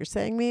husband, is what you're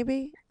saying,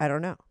 maybe? I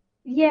don't know.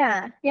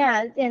 Yeah.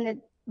 And it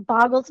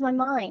boggles my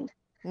mind.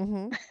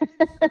 Well, let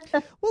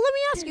me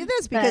ask you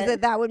this, because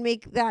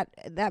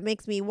that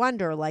makes me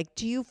wonder, like,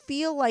 do you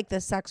feel like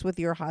the sex with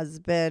your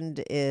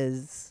husband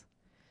is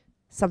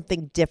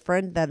something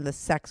different than the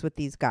sex with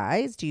these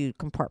guys? Do you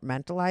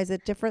compartmentalize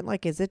it different?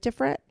 Like, is it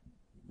different?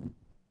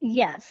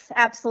 Yes,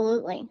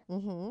 absolutely.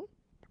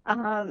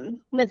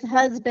 With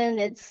husband,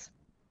 it's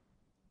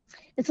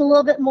a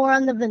little bit more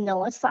on the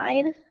vanilla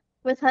side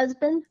with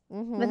husband,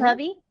 with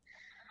hubby.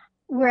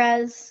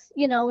 Whereas,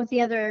 with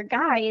the other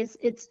guys,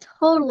 it's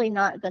totally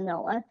not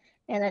vanilla,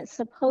 and it's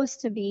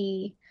supposed to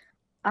be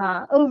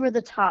over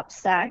the top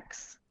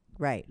sex.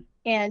 Right.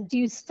 And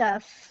do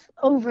stuff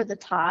over the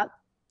top.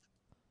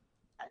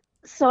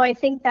 So I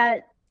think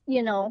that,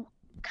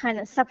 kind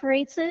of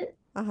separates it.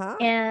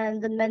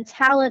 And the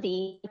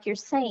mentality, like you're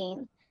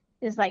saying,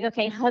 is like,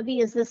 okay,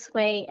 hubby is this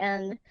way,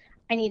 and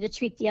I need to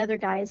treat the other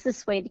guys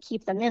this way to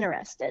keep them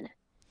interested.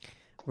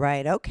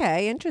 Right.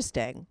 Okay.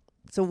 Interesting.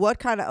 So what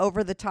kind of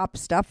over-the-top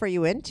stuff are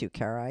you into,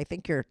 Kara? I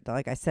think you're,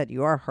 like I said,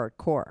 you are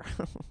hardcore.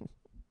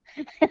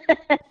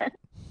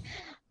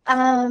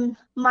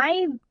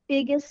 My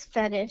biggest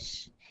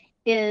fetish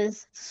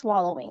is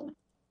swallowing.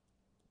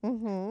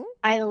 Mm-hmm.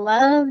 I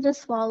love to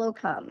swallow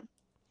cum.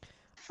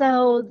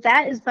 So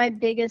that is my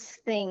biggest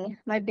thing,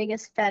 my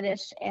biggest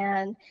fetish.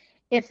 And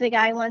if the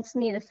guy wants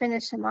me to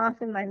finish him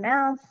off in my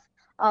mouth,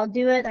 I'll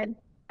do it.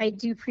 I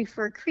do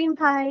prefer cream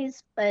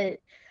pies, but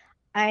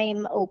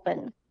I'm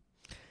open.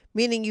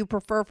 Meaning you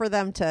prefer for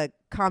them to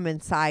come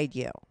inside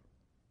you.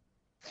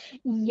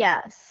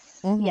 Yes,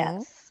 Mm-hmm.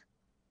 yes.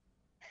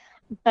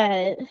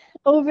 But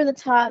over the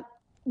top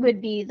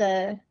would be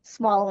the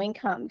swallowing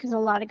cum, because a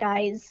lot of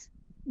guys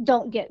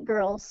don't get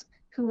girls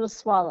who will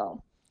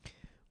swallow.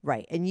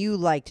 Right. And you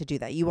like to do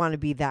that. You want to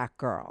be that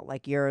girl.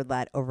 Like you're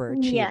that Yeah.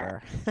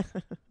 overachiever.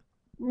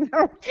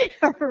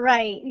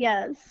 Right,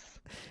 yes.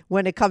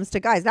 When it comes to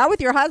guys. Not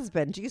with your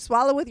husband. Do you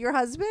swallow with your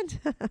husband?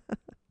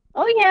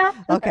 Oh, yeah.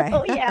 Okay.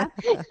 Oh, yeah.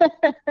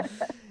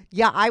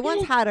 Yeah, I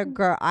once had a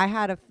girl, I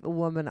had a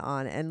woman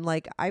on, and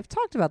like I've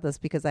talked about this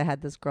because I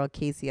had this girl,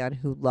 Casey, on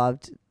who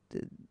loved,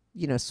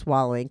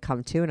 swallowing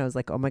cum too. And I was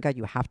like, oh my God,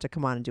 you have to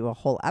come on and do a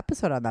whole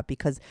episode on that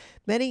because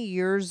many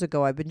years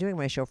ago, I've been doing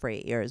my show for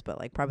 8 years, but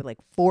like probably like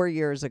 4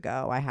 years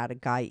ago, I had a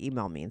guy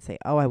email me and say,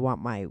 oh, I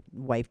want my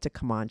wife to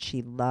come on.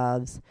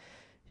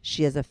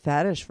 She has a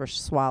fetish for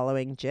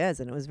swallowing jizz.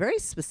 And it was very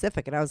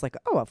specific. And I was like,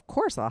 oh, of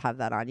course I'll have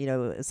that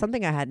on.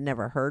 Something I had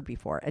never heard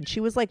before. And she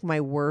was like my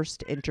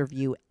worst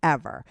interview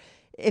ever.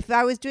 If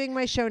I was doing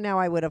my show now,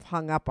 I would have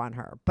hung up on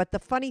her. But the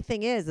funny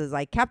thing is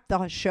I kept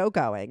the show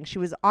going. She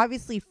was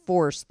obviously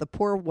forced. The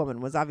poor woman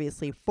was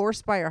obviously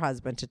forced by her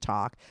husband to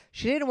talk.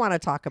 She didn't want to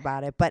talk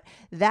about it. But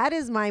that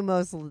is my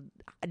most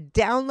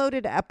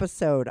downloaded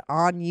episode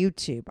on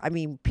YouTube. I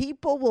mean,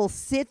 people will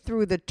sit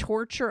through the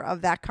torture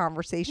of that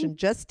conversation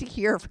just to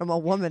hear from a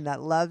woman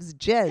that loves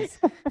jizz.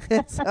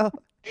 So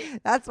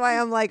that's why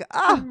I'm like,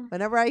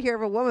 whenever I hear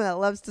of a woman that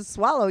loves to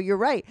swallow, you're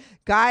right.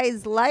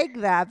 Guys like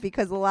that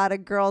because a lot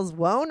of girls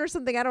won't or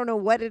something. I don't know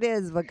what it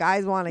is, but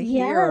guys want to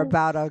hear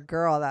about a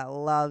girl that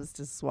loves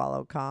to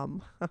swallow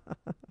cum.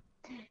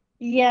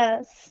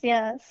 Yes.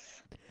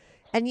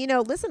 And,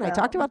 listen, I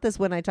talked about this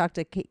when I talked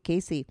to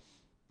Casey.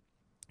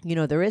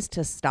 There is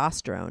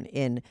testosterone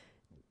in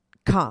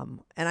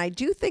cum. And I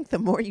do think the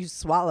more you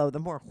swallow, the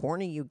more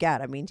horny you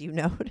get. I mean, do you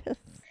notice?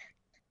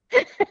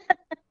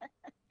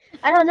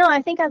 I don't know.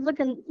 I think I'm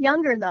looking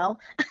younger, though.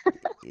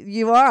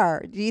 You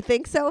are. Do you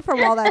think so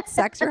from all that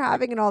sex you're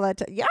having and all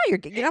that? Yeah, you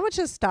know how much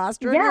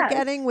testosterone you're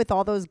getting with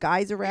all those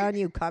guys around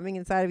you coming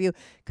inside of you,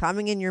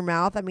 coming in your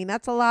mouth? I mean,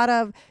 that's a lot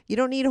of, you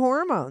don't need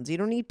hormones. You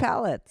don't need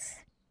pellets.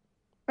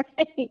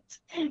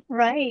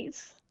 Right.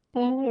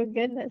 Oh,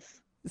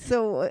 goodness.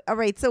 So, all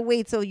right. So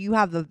wait, so you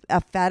have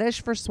a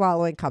fetish for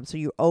swallowing cum. So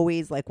you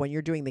always, like when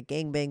you're doing the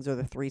gangbangs or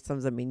the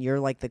threesomes, I mean, you're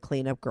like the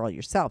cleanup girl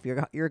yourself.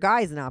 Your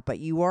guy's not, but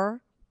you are?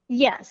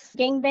 Yes.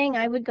 Gangbang,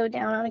 I would go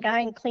down on a guy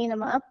and clean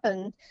him up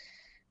and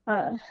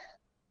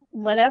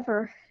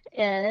whatever.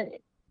 And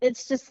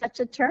it's just such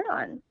a turn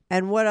on.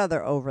 And what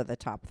other over the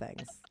top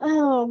things?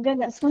 Oh,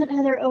 goodness. What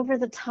other over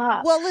the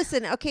top? Well,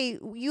 listen, okay,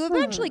 you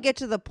eventually get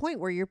to the point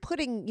where you're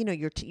putting,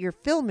 you're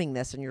filming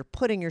this and you're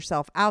putting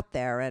yourself out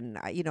there. And,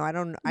 I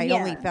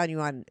only found you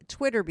on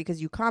Twitter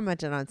because you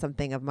commented on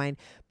something of mine.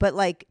 But,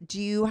 like,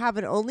 do you have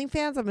an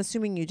OnlyFans? I'm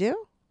assuming you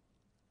do?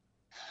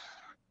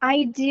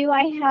 I do.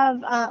 I have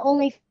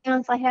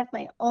OnlyFans. I have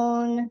my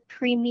own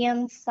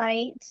premium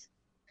site.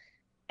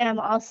 And I'm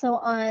also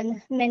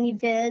on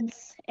ManyVids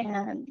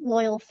and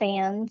Loyal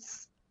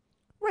Fans.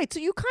 Right. So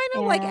you kind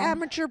of like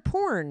amateur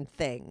porn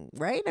thing,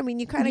 right? I mean,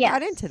 you kind of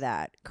got into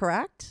that,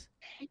 correct?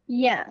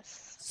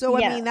 Yes. So,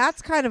 I mean,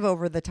 that's kind of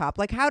over the top.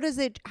 Like, how do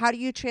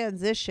you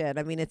transition?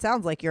 I mean, it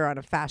sounds like you're on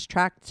a fast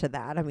track to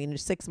that. I mean,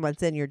 6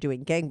 months in, you're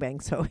doing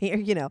gangbang. So,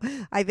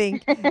 I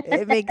think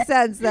it makes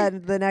sense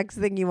that the next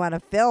thing you want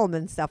to film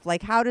and stuff.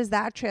 Like, how does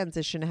that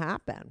transition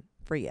happen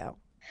for you?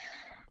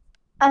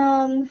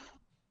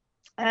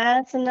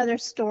 That's another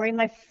story.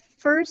 My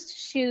first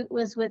shoot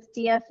was with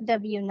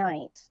DFW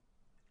Night.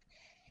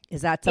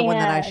 Is that someone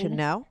that I should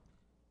know?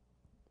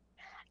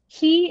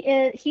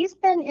 He's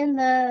been in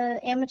the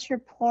amateur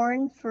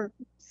porn for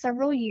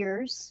several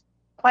years,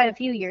 quite a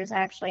few years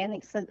actually. I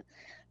think it's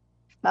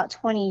about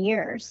 20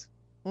 years.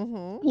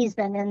 Mm-hmm. He's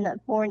been in the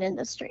porn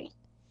industry.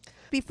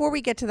 Before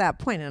we get to that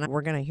point, and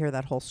we're going to hear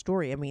that whole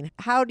story, I mean,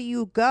 how do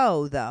you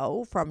go,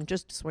 though, from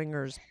just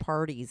swingers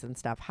parties and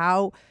stuff?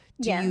 How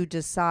do you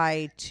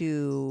decide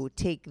to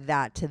take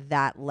that to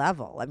that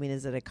level? I mean,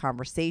 is it a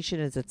conversation?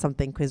 Is it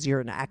something because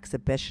you're an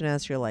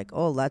exhibitionist? You're like,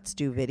 oh, let's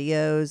do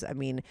videos. I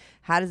mean,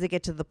 how does it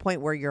get to the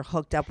point where you're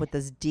hooked up with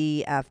this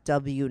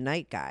DFW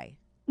Night guy?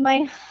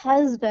 My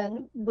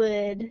husband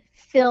would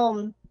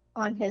film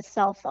on his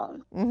cell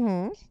phone.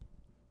 Mm-hmm.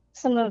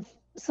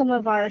 Some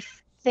of our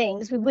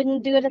things. We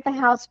wouldn't do it at the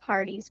house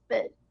parties,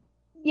 but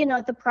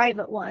at the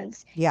private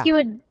ones. Yeah.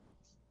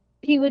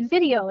 He would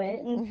video it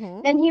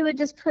and then he would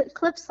just put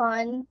clips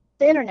on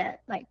the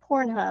internet, like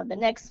Pornhub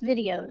and X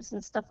videos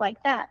and stuff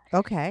like that.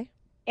 Okay.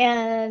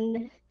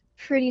 And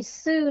pretty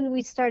soon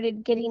we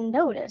started getting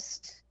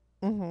noticed.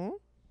 Mm-hmm.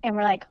 And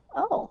we're like,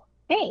 oh,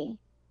 hey,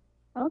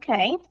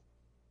 okay.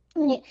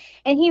 And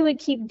he would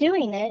keep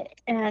doing it.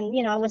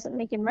 And, I wasn't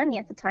making money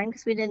at the time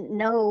because we didn't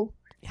know,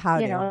 How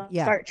to?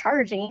 Yeah. start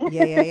charging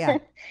Yeah.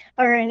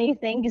 or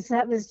anything, because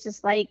that was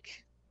just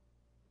like,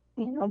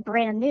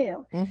 brand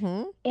new.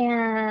 Mm-hmm.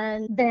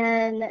 And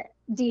then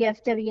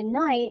DFW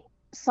Knight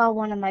saw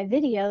one of my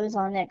videos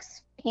on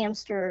X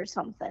Hamster or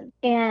something,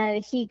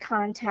 and he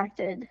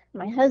contacted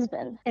my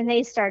husband, and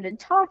they started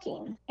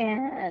talking.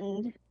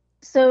 And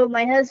so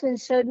my husband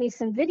showed me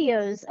some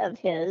videos of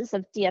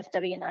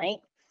DFW Knight,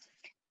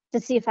 to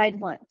see if I'd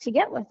want to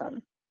get with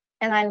him.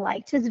 And I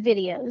liked his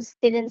videos.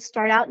 They didn't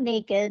start out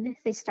naked.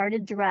 They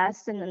started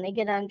dressed, and then they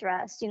get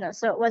undressed,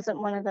 so it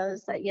wasn't one of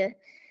those that you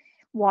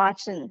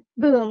watch and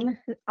boom,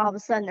 all of a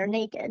sudden they're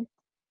naked.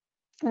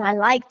 And I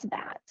liked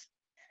that.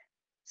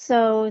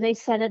 So they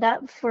set it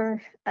up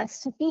for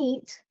us to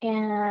meet,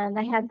 and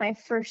I had my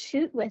first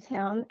shoot with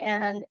him,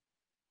 and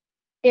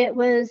it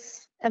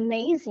was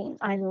amazing.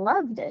 I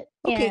loved it.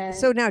 Okay, And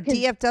so now 'cause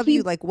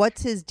DFW, like,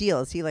 what's his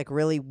deal? Is he like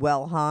really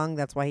well hung?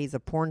 That's why he's a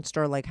porn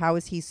star. Like, how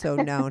is he so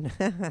known?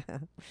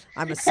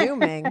 I'm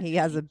assuming he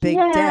has a big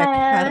dick.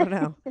 I don't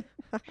know.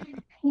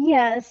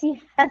 Yes,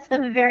 he has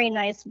a very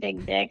nice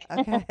big dick.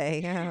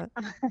 Okay, yeah.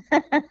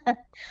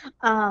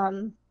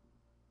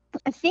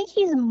 I think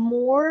he's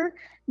more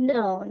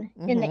known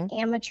in the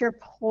amateur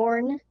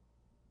porn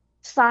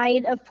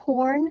side of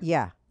porn.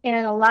 Yeah.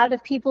 And a lot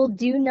of people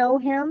do know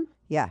him.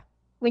 Yeah.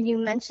 When you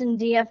mention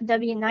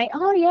DFW Knight,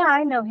 oh yeah,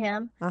 I know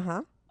him.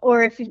 Uh-huh.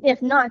 Or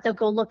if not, they'll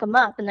go look him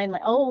up, and they're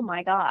like, oh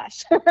my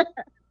gosh.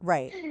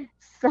 Right.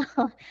 So,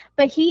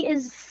 but he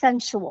is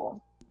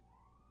sensual.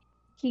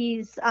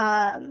 He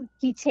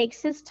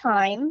takes his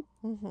time,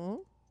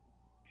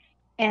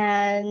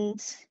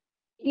 and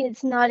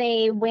it's not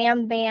a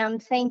wham bam,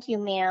 thank you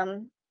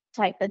ma'am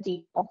type of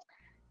deal.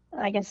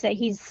 Like I said,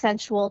 he's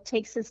sensual,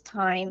 takes his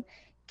time,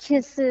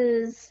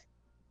 kisses,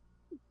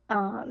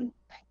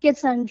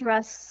 gets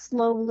undressed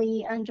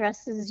slowly,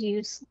 undressed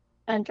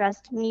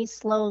me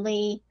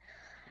slowly,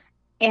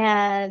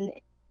 and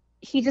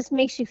he just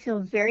makes you feel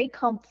very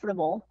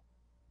comfortable.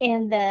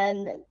 And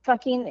then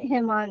fucking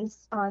him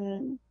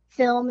on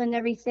film and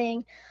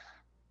everything,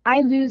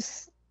 I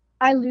lose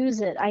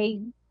it.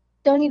 I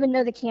don't even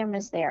know the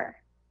camera's there.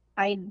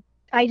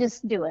 I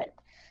just do it.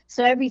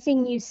 So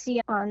everything you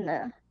see on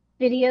the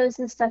videos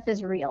and stuff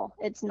is real.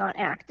 It's not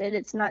acted.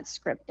 It's not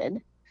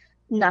scripted.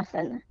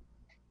 Nothing.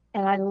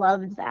 And I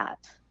loved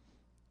that.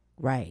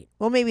 Right.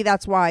 Well, maybe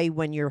that's why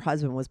when your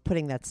husband was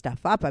putting that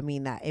stuff up, I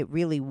mean, that it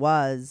really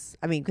was,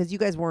 I mean, because you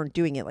guys weren't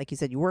doing it, like you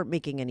said, you weren't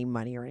making any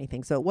money or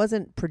anything. So it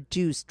wasn't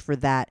produced for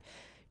that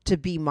to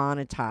be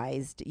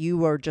monetized. You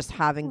were just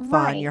having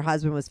fun. Right. Your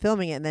husband was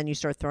filming it, and then you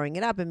start throwing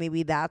it up, and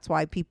maybe that's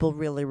why people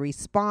really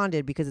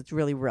responded, because it's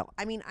really real.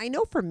 I mean, I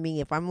know for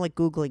me, if I'm like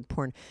Googling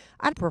porn,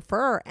 I'd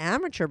prefer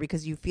amateur,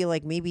 because you feel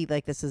like maybe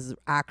like this is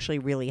actually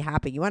really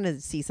happening. You want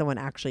to see someone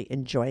actually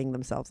enjoying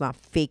themselves, not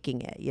faking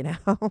it, you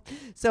know?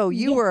 So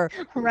you were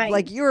right.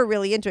 like, you were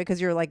really into it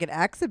because you're like an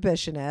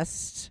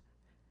exhibitionist.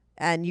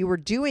 And you were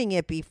doing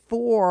it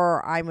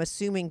before, I'm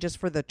assuming, just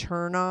for the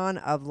turn on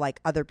of like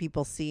other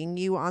people seeing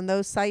you on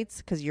those sites,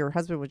 because your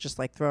husband was just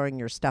like throwing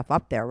your stuff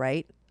up there,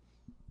 right?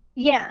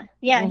 Yeah.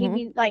 He'd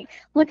be like,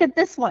 look at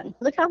this one.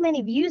 Look how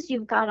many views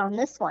you've got on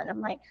this one. I'm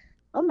like,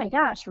 oh my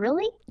gosh,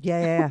 really?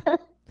 Yeah.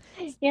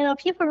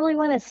 People really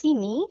want to see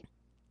me.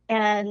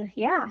 And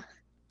yeah,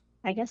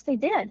 I guess they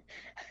did.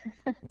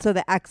 So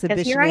the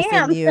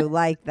exhibitionist in you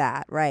like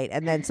that, right?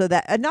 And then so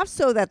that enough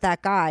so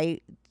that guy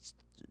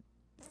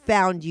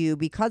found you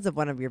because of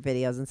one of your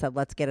videos and said,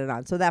 let's get it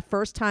on. So that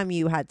first time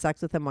you had sex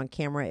with him on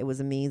camera, it was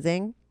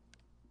amazing.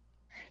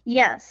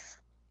 Yes.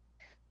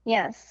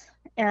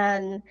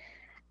 And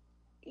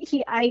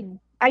I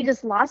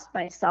just lost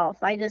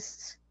myself. I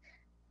just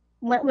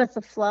went with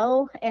the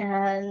flow,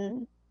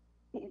 and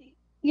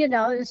it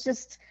was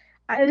just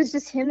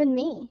him and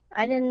me.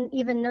 I didn't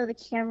even know the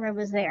camera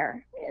was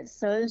there.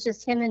 So it was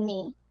just him and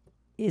me.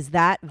 Is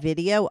that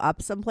video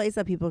up someplace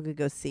that people could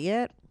go see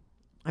it?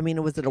 I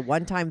mean, was it a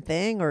one-time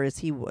thing, or is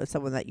he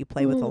someone that you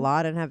play with a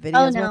lot and have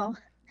videos with? Oh, no.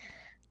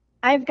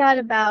 I've got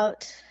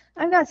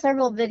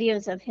several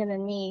videos of him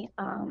and me,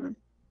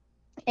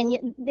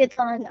 and it's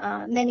on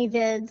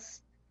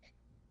ManyVids.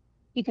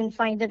 You can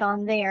find it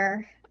on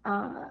there.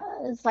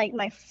 It's like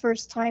my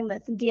first time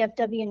with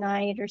DFW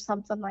Knight or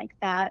something like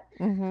that.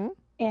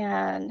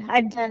 And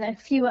I've done a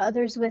few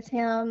others with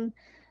him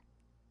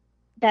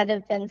that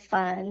have been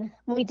fun.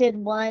 We did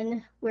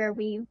one where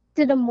we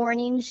did a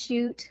morning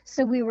shoot.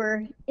 So we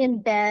were in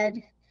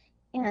bed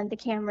and the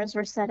cameras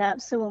were set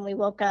up. So when we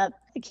woke up,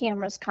 the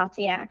cameras caught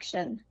the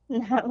action.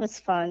 And that was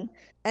fun.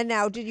 And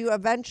now, did you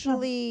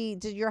eventually,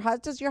 does your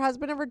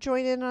husband ever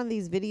join in on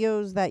these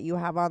videos that you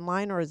have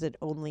online, or is it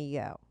only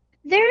you?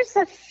 There's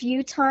a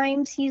few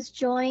times he's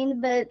joined,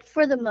 but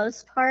for the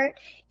most part,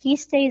 he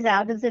stays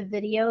out of the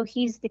video.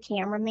 He's the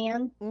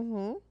cameraman.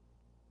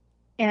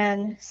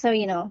 And so,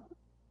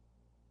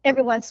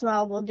 every once in a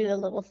while we'll do a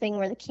little thing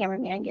where the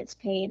cameraman gets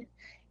paid.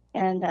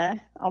 and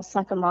I'll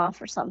suck them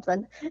off or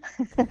something.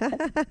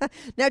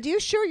 Now, do you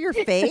show your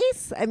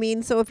face? I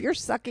mean, so if you're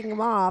sucking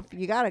them off,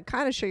 you got to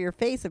kind of show your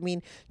face. I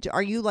mean,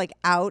 are you like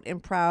out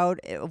and proud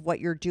of what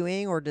you're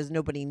doing, or does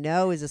nobody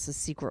know? Is this a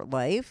secret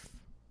life?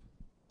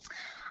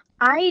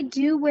 I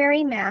do wear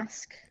a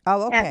mask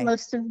Oh, at okay.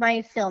 most of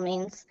my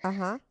filmings.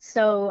 Uh-huh.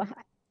 So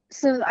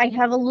I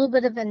have a little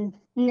bit of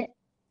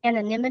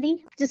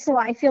anonymity, just so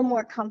I feel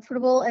more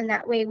comfortable, and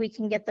that way we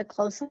can get the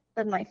close up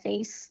of my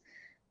face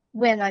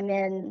when I'm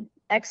in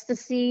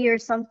ecstasy or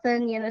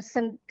something,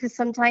 because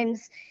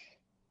sometimes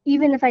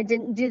even if I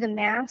didn't do the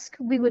mask,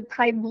 we would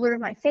probably blur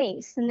my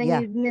face, and then Yeah.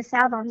 you'd miss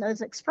out on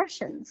those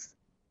expressions.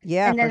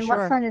 Yeah, And for then what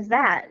sure. fun is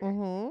that?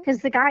 Mm-hmm.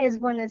 Because the guys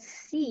want to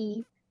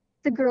see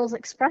the girls'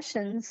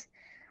 expressions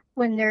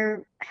when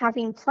they're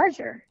having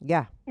pleasure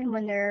Yeah. and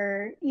when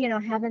they're,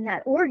 having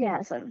that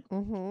orgasm.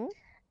 Mm-hmm.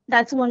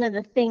 That's one of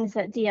the things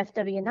that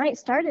DFW Night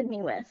started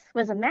me with,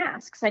 was a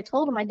mask. So I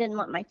told him I didn't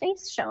want my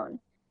face shown.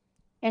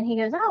 And he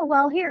goes, oh,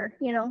 well, here,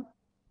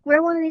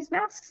 wear one of these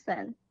masks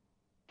then.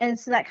 And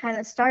so that kind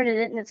of started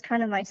it, and it's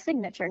kind of my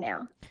signature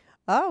now.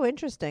 Oh,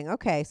 interesting.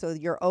 Okay, so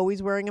you're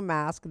always wearing a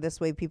mask. This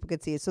way people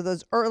could see it. So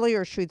those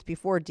earlier shoots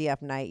before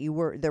DF Night,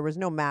 there was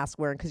no mask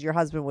wearing because your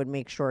husband would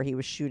make sure he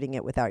was shooting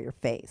it without your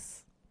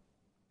face.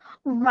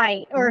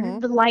 Right. Or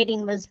the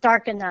lighting was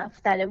dark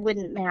enough that it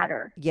wouldn't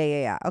matter.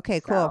 Yeah. Okay,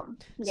 cool.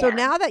 So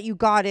now that you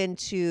got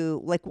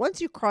into, like,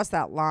 once you cross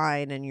that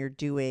line and you're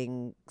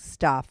doing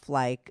stuff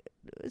like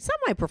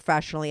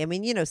semi-professionally, I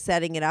mean,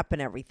 setting it up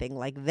and everything,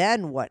 like,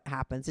 then what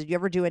happens? Did you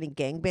ever do any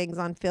gangbangs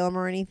on film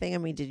or anything? I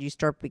mean, did you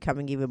start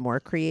becoming even more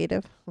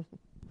creative?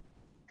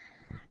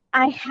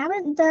 I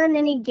haven't done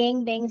any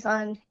gangbangs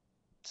on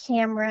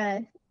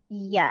camera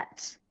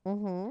yet.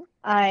 Mm-hmm.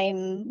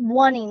 I'm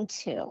wanting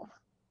to.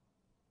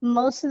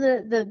 Most of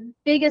the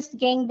biggest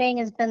gangbang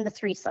has been the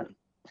threesome.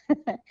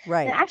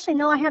 Right. And actually,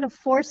 no, I had a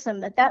foursome,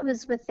 but that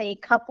was with a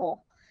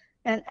couple,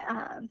 and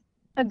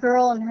a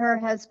girl and her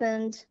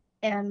husband,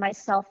 and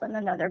myself and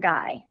another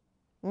guy.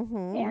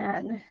 Mm-hmm.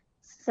 And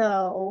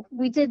so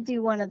we did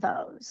do one of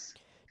those.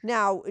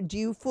 Now, do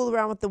you fool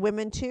around with the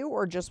women too,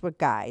 or just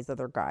with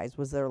other guys?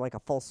 Was there like a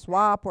full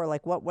swap, or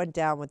like what went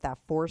down with that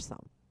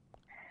foursome?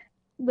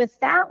 With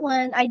that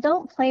one, I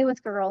don't play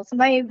with girls.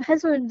 My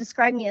husband would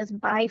describe me as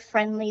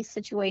bi-friendly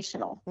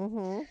situational.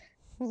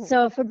 Mm-hmm.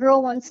 So if a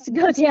girl wants to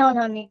go down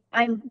on me,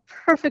 I'm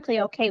perfectly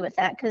okay with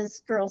that,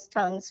 because girls'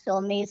 tongues feel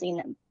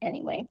amazing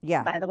anyway,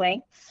 by the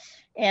way.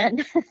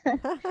 And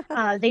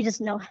they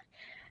just know.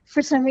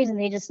 For some reason,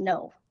 they just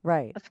know.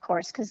 Right. Of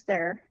course, because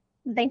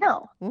they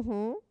know.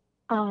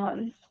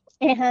 Mm-hmm.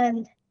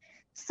 And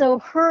so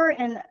her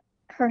and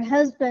her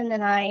husband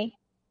and I,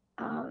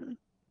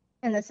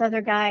 and this other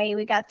guy,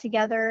 we got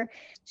together.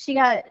 She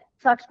got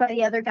fucked by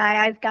the other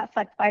guy. I got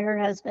fucked by her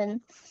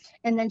husband.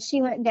 And then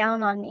she went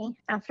down on me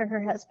after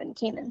her husband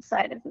came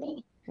inside of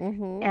me.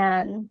 Mm-hmm.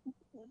 And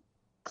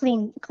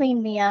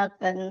cleaned me up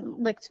and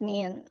licked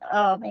me. And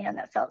oh man,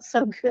 that felt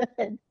so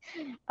good.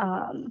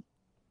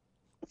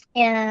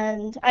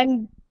 And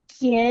I'm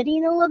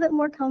getting a little bit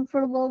more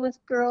comfortable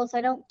with girls. I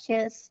don't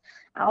kiss.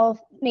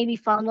 I'll maybe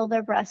fondle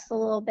their breasts a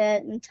little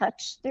bit and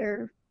touch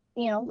their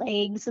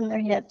legs and their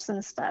hips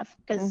and stuff,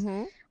 because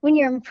when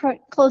you're in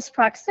close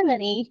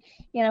proximity,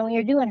 when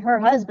you're doing her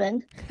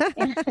husband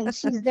and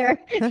she's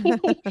there,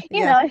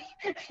 you know,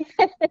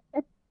 kind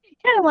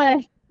of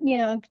want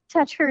to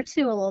touch her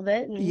too a little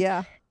bit,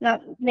 and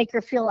not make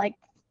her feel like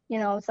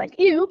it's like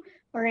ew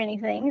or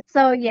anything.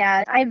 So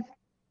yeah, I've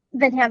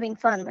been having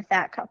fun with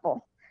that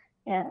couple,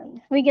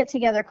 and we get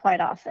together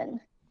quite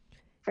often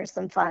for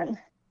some fun.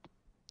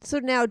 So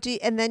now,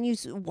 and then you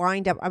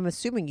wind up, I'm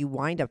assuming you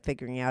wind up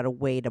figuring out a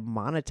way to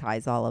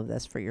monetize all of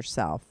this for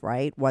yourself,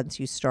 right?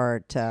 Once you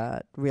start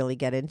to really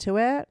get into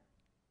it?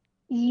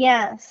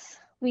 Yes.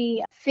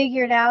 We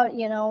figured out,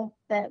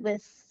 that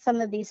with some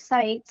of these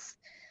sites,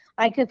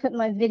 I could put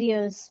my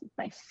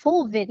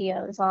full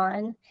videos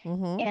on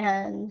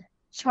and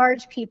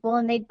charge people,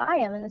 and they'd buy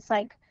them. And it's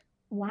like,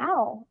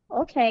 wow,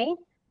 okay,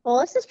 well,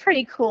 this is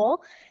pretty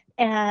cool.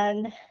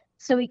 And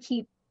so we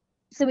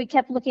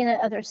kept looking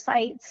at other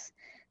sites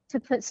to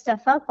put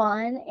stuff up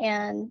on,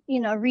 and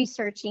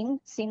researching,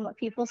 seeing what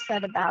people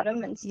said about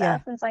them and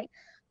stuff. And it's like,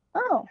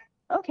 oh,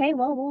 okay,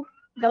 well, we'll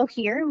go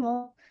here and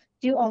we'll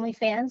do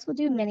OnlyFans, we'll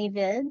do mini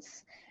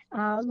vids.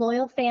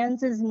 Loyal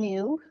Fans is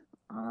new,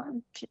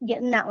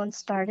 getting that one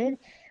started,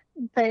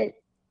 but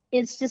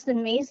it's just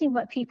amazing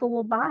what people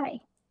will buy.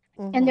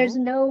 And there's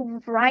no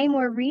rhyme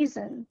or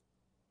reason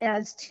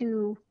as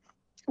to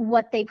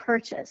what they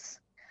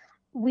purchase.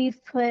 We've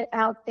put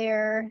out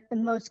there the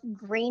most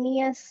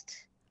grainiest,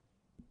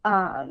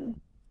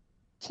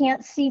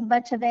 can't see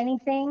much of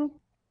anything,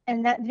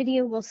 and that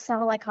video will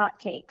sell like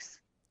hotcakes.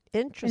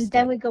 Interesting. And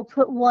then we go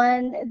put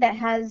one that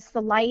has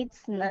the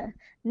lights and the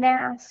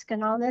mask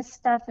and all this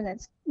stuff, and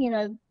it's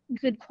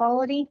good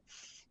quality,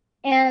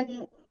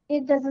 and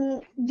it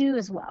doesn't do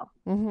as well.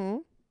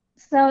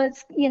 So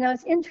it's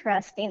it's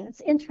interesting. It's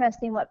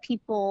interesting what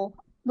people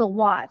will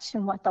watch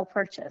and what they'll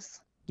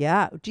purchase.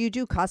 Yeah. Do you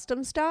do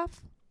custom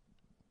stuff?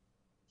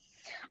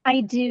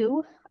 I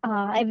do.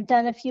 I've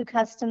done a few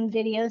custom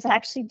videos. I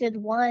actually did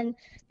one.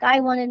 Guy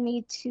wanted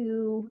me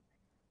to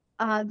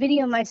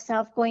video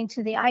myself going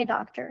to the eye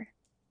doctor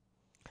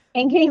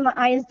and getting my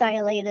eyes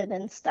dilated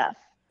and stuff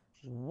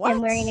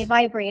and wearing a What?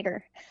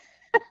 vibrator.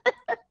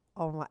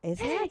 Oh my,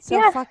 isn't that so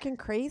Yeah, fucking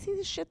crazy,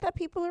 the shit that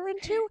people are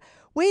into?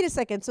 Wait a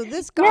second. So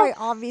this yeah. guy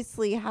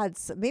obviously had,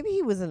 maybe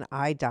he was an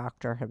eye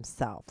doctor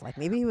himself. Like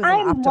maybe he was an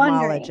I'm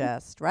wondering.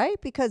 ophthalmologist, right?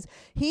 Because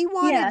he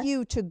wanted Yeah.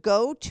 you to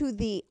go to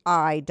the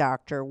eye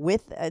doctor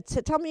with,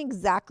 to tell me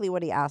exactly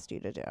what he asked you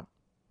to do.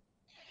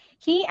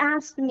 He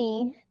asked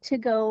me to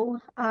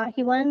go,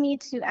 he wanted me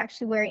to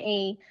actually wear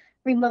a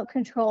remote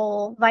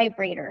control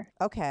vibrator.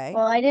 Okay.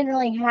 Well, I didn't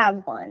really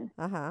have one,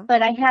 Uh-huh.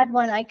 but I had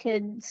one I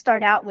could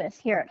start out with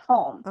here at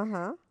home.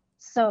 Uh-huh.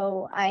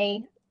 So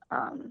I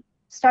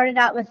started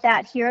out with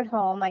that here at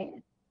home. I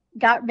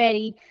got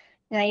ready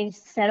and I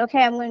said,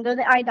 okay, I'm going to go to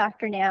the eye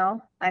doctor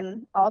now.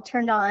 I'm all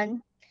turned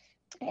on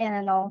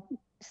and I'll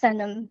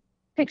send them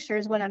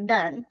pictures when I'm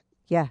done.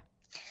 Yeah.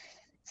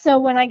 So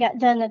when I got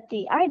done at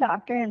the eye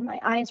doctor and my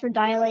eyes were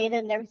dilated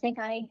and everything,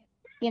 I,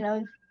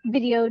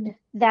 videoed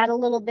that a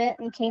little bit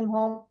and came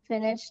home,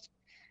 finished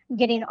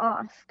getting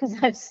off because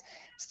I was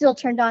still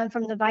turned on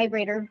from the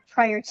vibrator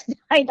prior to the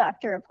eye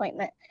doctor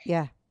appointment.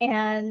 Yeah.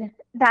 And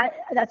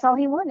that's all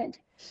he wanted.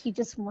 He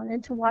just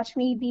wanted to watch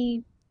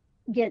me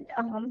get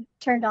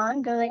turned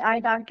on, go to the eye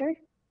doctor,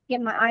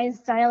 get my eyes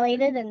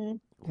dilated,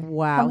 and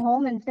Wow. come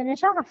home and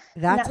finish off.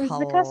 That's and that was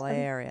the custom.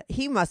 hilarious.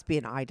 He must be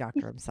an eye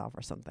doctor himself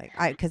or something.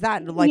 Because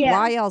that, like, Yeah.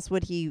 why else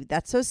would he?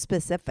 That's so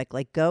specific.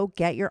 Like, go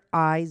get your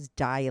eyes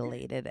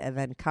dilated and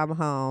then come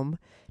home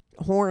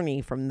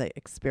horny from the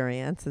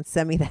experience and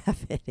send me that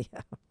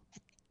video.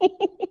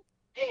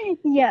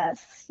 Yes.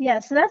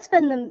 So that's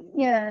been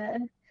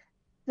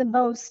the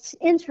most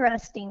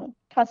interesting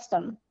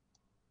custom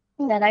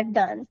that I've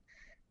done.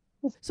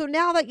 So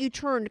now that you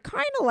turned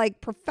kind of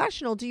like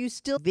professional, do you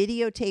still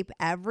videotape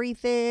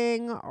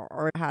everything,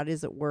 or how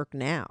does it work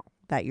now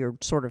that you're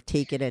sort of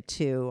taking it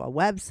to a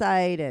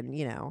website and,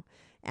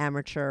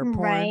 amateur porn?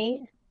 Right.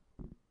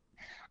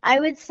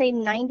 I would say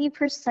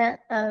 90%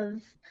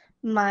 of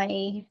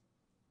my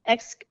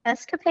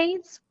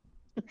escapades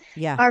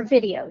Yeah. are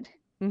videoed.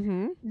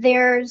 Mm-hmm.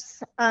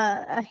 There's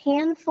a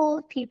handful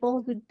of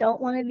people who don't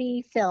want to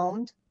be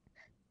filmed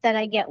that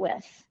I get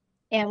with,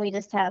 and we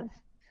just have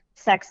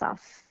sex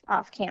off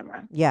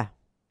camera. Yeah.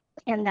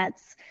 And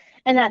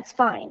that's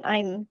fine.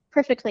 I'm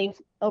perfectly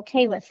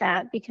okay with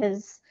that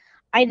because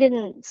I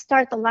didn't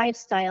start the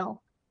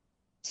lifestyle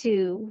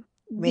to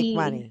Make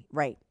money.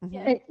 Right.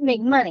 Mm-hmm.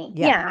 make money.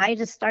 Yeah. Yeah, I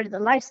just started the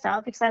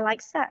lifestyle because I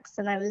like sex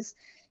and I was,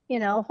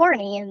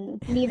 horny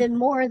and needed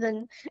more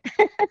than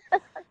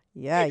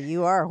Yeah,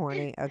 you are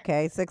horny.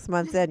 Okay. 6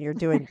 months in, you're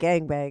doing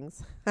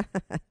gangbangs.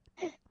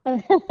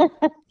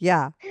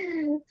 Yeah.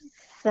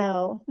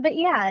 So, but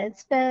yeah,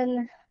 it's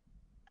been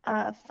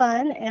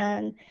fun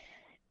and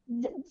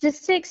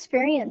just to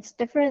experience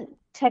different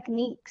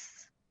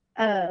techniques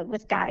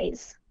with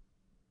guys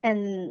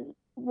and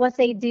what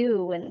they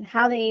do and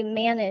how they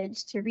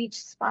manage to reach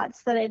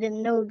spots that I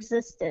didn't know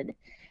existed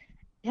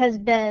has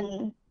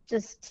been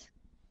just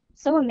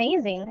so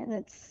amazing, and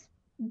it's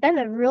been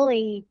a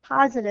really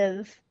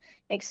positive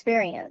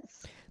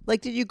experience.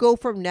 Like, did you go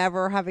from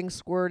never having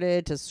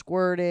squirted to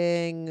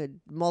squirting,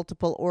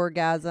 multiple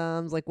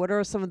orgasms? Like, what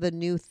are some of the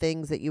new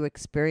things that you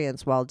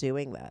experienced while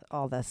doing that,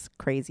 all this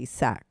crazy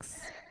sex?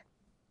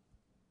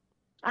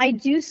 I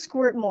do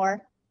squirt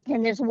more,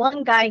 and there's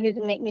one guy who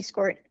can make me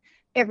squirt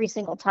every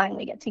single time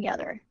we get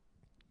together.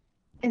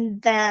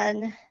 And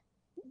then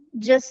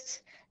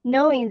just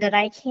knowing that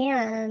I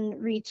can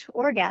reach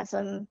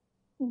orgasm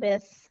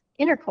with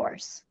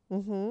intercourse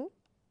Mm-hmm.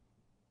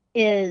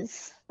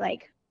 is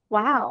like,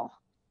 wow.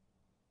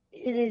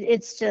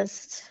 It's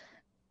just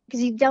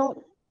because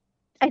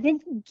I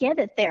didn't get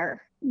it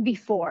there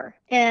before,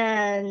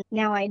 and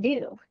now I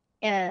do.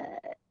 And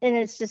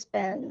it's just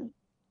been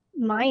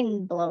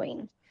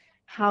mind-blowing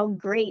how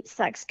great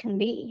sex can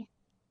be.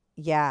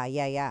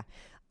 Yeah.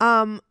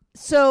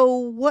 So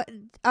what,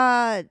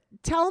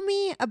 tell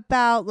me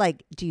about,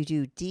 like, do you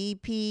do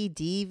DP,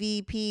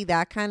 DVP,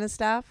 that kind of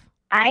stuff?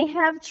 I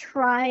have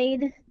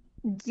tried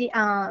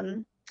DVP.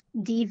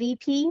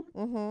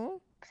 Mm-hmm.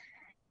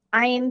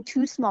 I am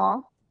too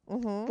small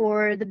Mm-hmm.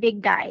 for the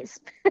big guys.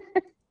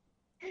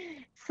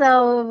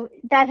 So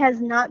that has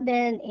not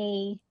been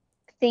a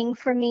thing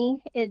for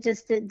me. It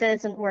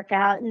doesn't work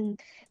out. And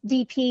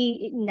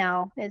DP,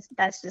 no,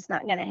 that's just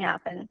not going to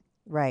happen.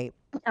 Right.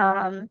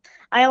 I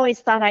always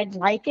thought I'd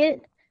like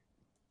it,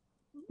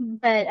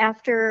 but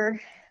after,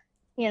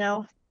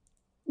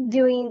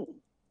 doing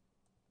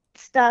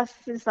stuff,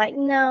 it's like,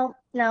 no,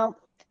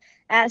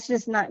 that's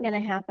just not going to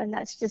happen.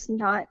 That's just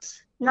not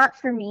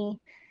for me.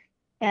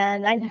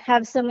 And I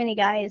have so many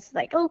guys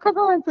like, oh, come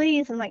on,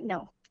 please. I'm like,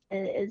 no,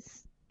 it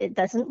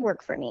doesn't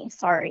work for me.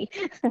 Sorry.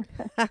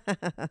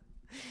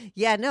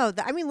 Yeah, no,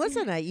 I mean,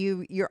 listen,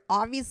 you're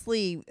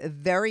obviously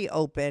very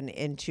open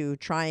into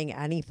trying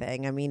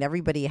anything. I mean,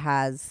 everybody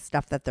has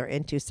stuff that they're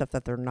into, stuff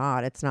that they're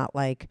not. It's not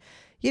like,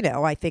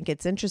 I think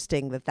it's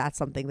interesting that that's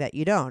something that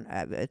you don't.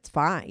 It's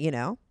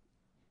fine.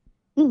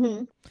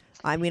 Hmm.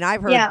 I mean,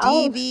 I've heard Yeah.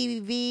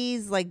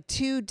 DVVs, like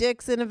 2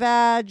 dicks in a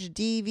vag,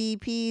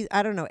 DVPs,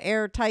 I don't know,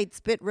 airtight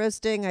spit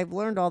roasting. I've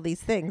learned all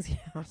these things.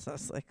 So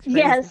it's like crazy.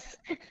 Yes.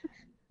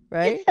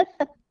 Right?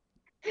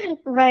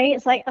 Right.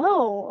 It's like,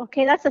 oh,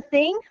 okay, that's a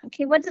thing.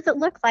 Okay, what does it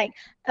look like?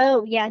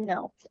 Oh, yeah,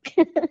 no.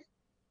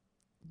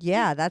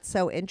 Yeah, that's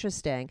so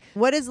interesting.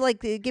 What is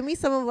give me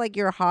some of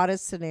your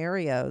hottest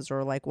scenarios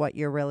or what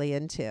you're really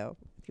into,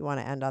 if you want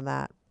to end on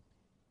that.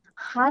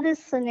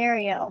 Hottest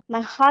scenario.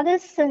 My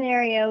hottest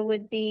scenario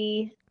would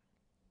be,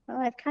 well,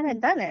 I've kind of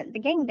done it, the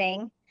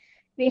gangbang.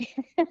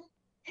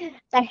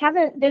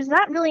 There's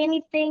not really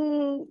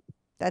anything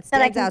That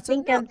that I stands can out. So,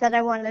 think no, of that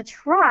I want to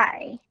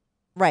try.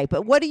 right,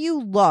 but what do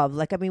you love?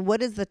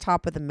 What is the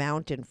top of the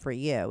mountain for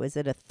you? Is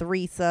it a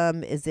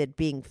threesome? Is it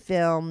being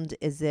filmed?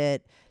 Is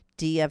it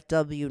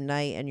DFW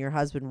night and your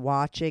husband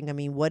watching? I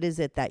mean, what is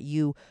it that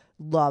you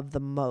love the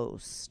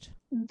most?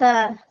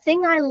 The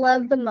thing I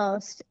love the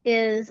most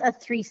is a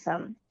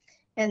threesome,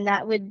 and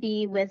that would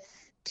be with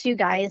 2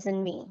 guys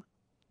and me.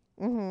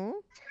 Mm-hmm.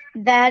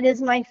 That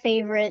is my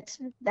favorite.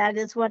 That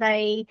is what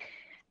I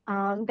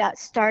got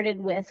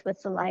started with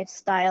the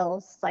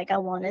lifestyles. Like, I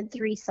wanted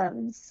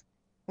threesomes.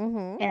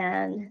 Mm-hmm.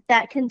 And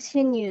that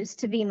continues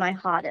to be my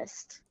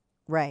hottest.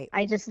 Right.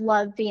 I just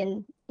love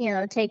being,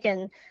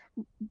 taken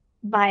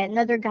by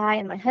another guy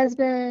and my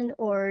husband,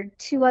 or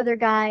 2 other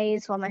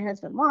guys while my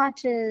husband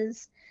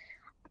watches.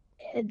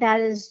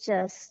 That's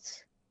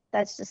just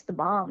the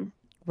bomb.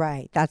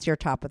 Right. That's your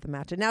top of the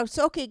mountain. Now,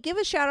 so, okay, give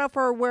a shout out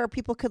for where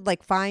people could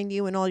find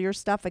you and all your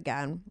stuff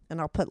again. And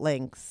I'll put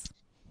links.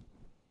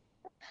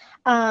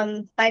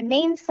 My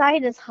main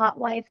site is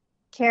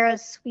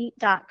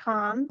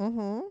hotwifecarasweet.com.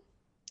 Mm-hmm.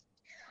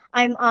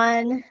 I'm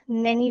on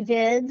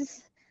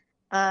ManyVids,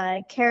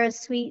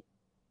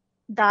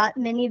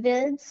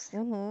 carasweet.manyvids,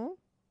 Mm-hmm.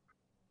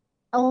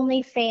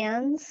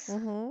 OnlyFans,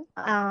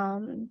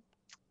 Mm-hmm.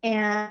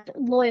 and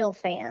Loyal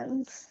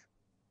Fans.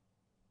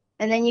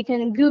 And then you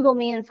can Google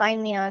me and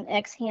find me on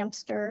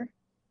Xhamster,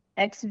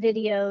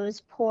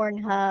 Xvideos,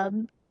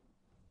 Pornhub.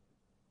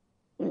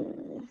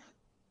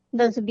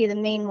 Those would be the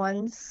main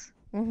ones.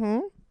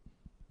 Mm-hmm.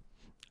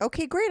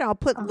 Okay, great. I'll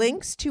put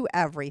links to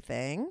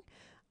everything.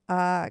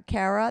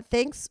 Kara,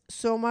 thanks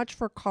so much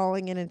for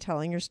calling in and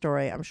telling your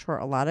story. I'm sure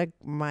a lot of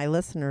my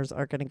listeners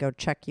are going to go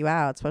check you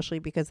out, especially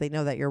because they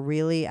know that you're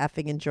really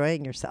effing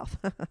enjoying yourself.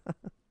 Do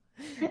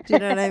you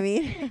know what I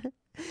mean?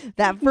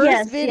 That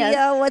first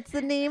video, what's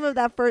the name of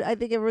that first? I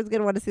think everyone's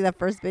going to want to see that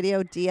first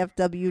video,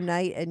 DFW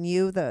Night and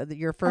You,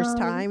 your first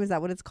time. Is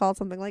that what it's called?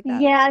 Something like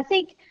that? Yeah, I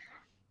think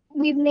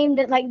we've named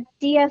it like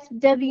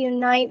DFW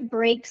Night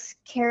Breaks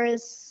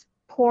Kara's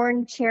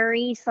Porn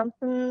Cherry,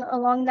 something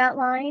along that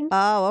line.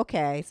 Oh,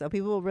 okay. So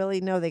people will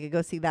really know they could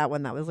go see that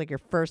one. That was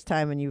your first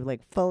time and you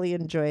fully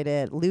enjoyed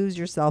it. Lose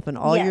yourself in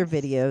all your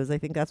videos. I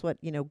think that's what,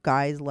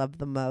 guys love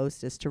the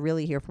most, is to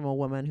really hear from a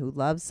woman who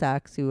loves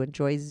sex, who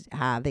enjoys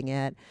having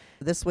it.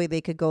 This way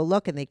they could go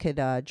look and they could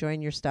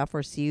join your stuff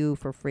or see you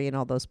for free in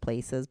all those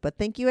places. But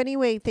thank you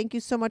anyway. Thank you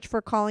so much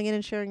for calling in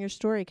and sharing your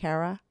story,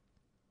 Kara.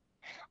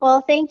 Well,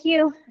 thank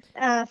you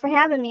for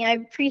having me. I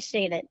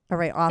appreciate it. All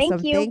right. Awesome.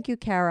 Thank you,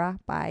 Kara.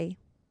 Bye.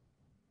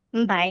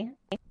 Bye.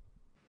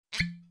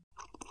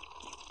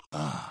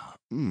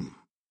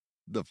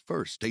 The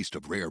first taste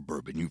of rare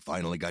bourbon you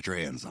finally got your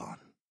hands on.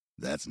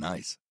 That's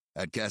nice.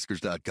 At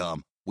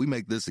Caskers.com, we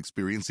make this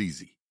experience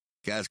easy.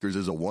 Caskers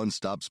is a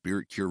one-stop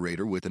spirit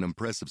curator with an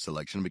impressive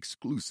selection of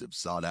exclusive,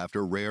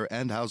 sought-after, rare,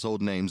 and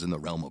household names in the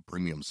realm of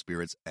premium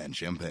spirits and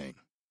champagne.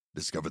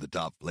 Discover the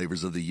top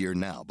flavors of the year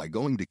now by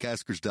going to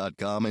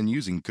Caskers.com and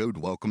using code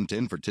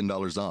WELCOME10 for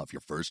 $10 off your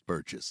first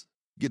purchase.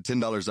 Get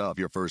 $10 off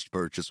your first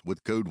purchase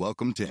with code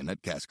WELCOME10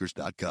 at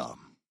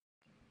Caskers.com.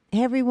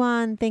 Hey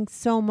everyone, thanks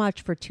so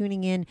much for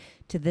tuning in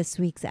to this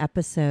week's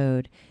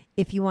episode.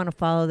 If you want to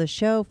follow the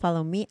show,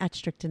 follow me at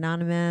Strict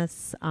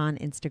Anonymous on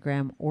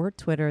Instagram or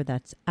Twitter.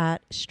 That's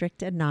at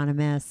Strict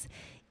Anonymous.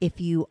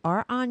 If you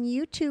are on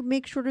YouTube,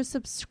 make sure to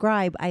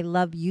subscribe. I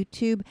love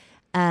YouTube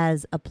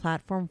as a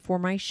platform for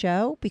my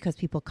show because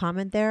people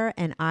comment there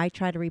and I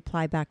try to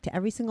reply back to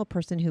every single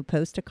person who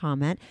posts a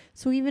comment.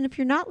 So even if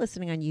you're not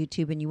listening on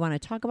YouTube and you want to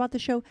talk about the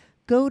show,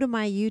 go to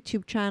my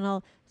YouTube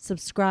channel,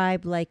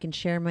 subscribe, like, and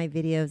share my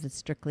videos. It's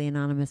Strictly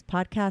Anonymous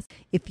Podcast.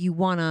 If you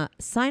want to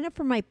sign up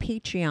for my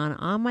Patreon,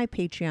 on my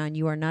Patreon,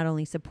 you are not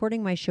only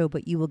supporting my show,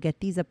 but you will get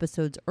these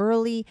episodes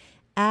early,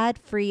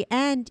 ad-free,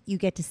 and you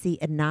get to see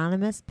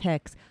anonymous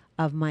pics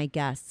of my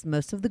guests.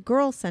 Most of the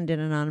girls send in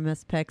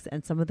anonymous pics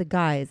and some of the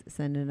guys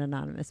send in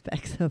anonymous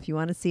pics. So if you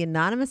want to see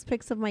anonymous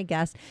pics of my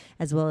guests,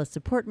 as well as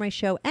support my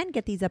show and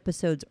get these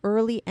episodes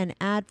early and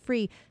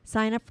ad-free,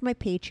 sign up for my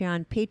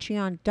Patreon,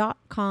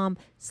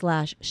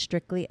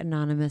 patreon.com/Strictly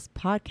Anonymous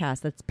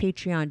Podcast. That's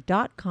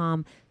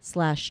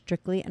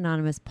patreon.com/Strictly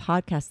Anonymous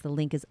Podcast. The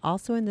link is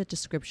also in the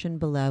description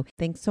below.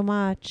 Thanks so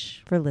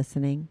much for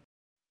listening.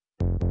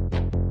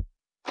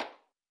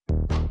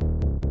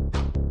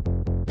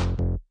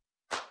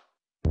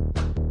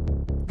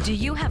 Do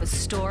you have a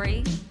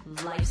story,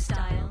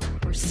 lifestyle,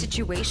 or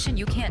situation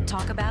you can't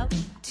talk about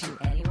to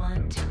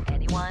anyone?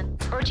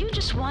 Or do you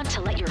just want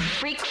to let your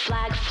freak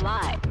flag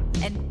fly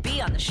And be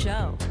on the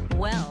show?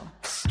 Well,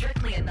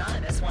 Strictly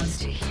Anonymous wants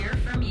to hear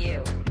from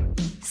you.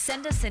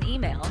 send us an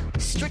email,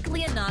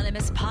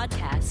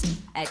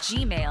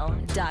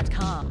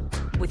 strictlyanonymouspodcast@gmail.com,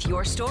 with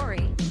your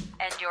story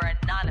And your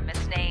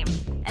anonymous name.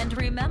 And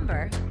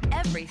remember,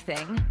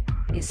 everything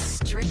is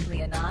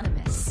strictly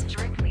anonymous.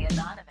 Strictly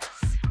Anonymous.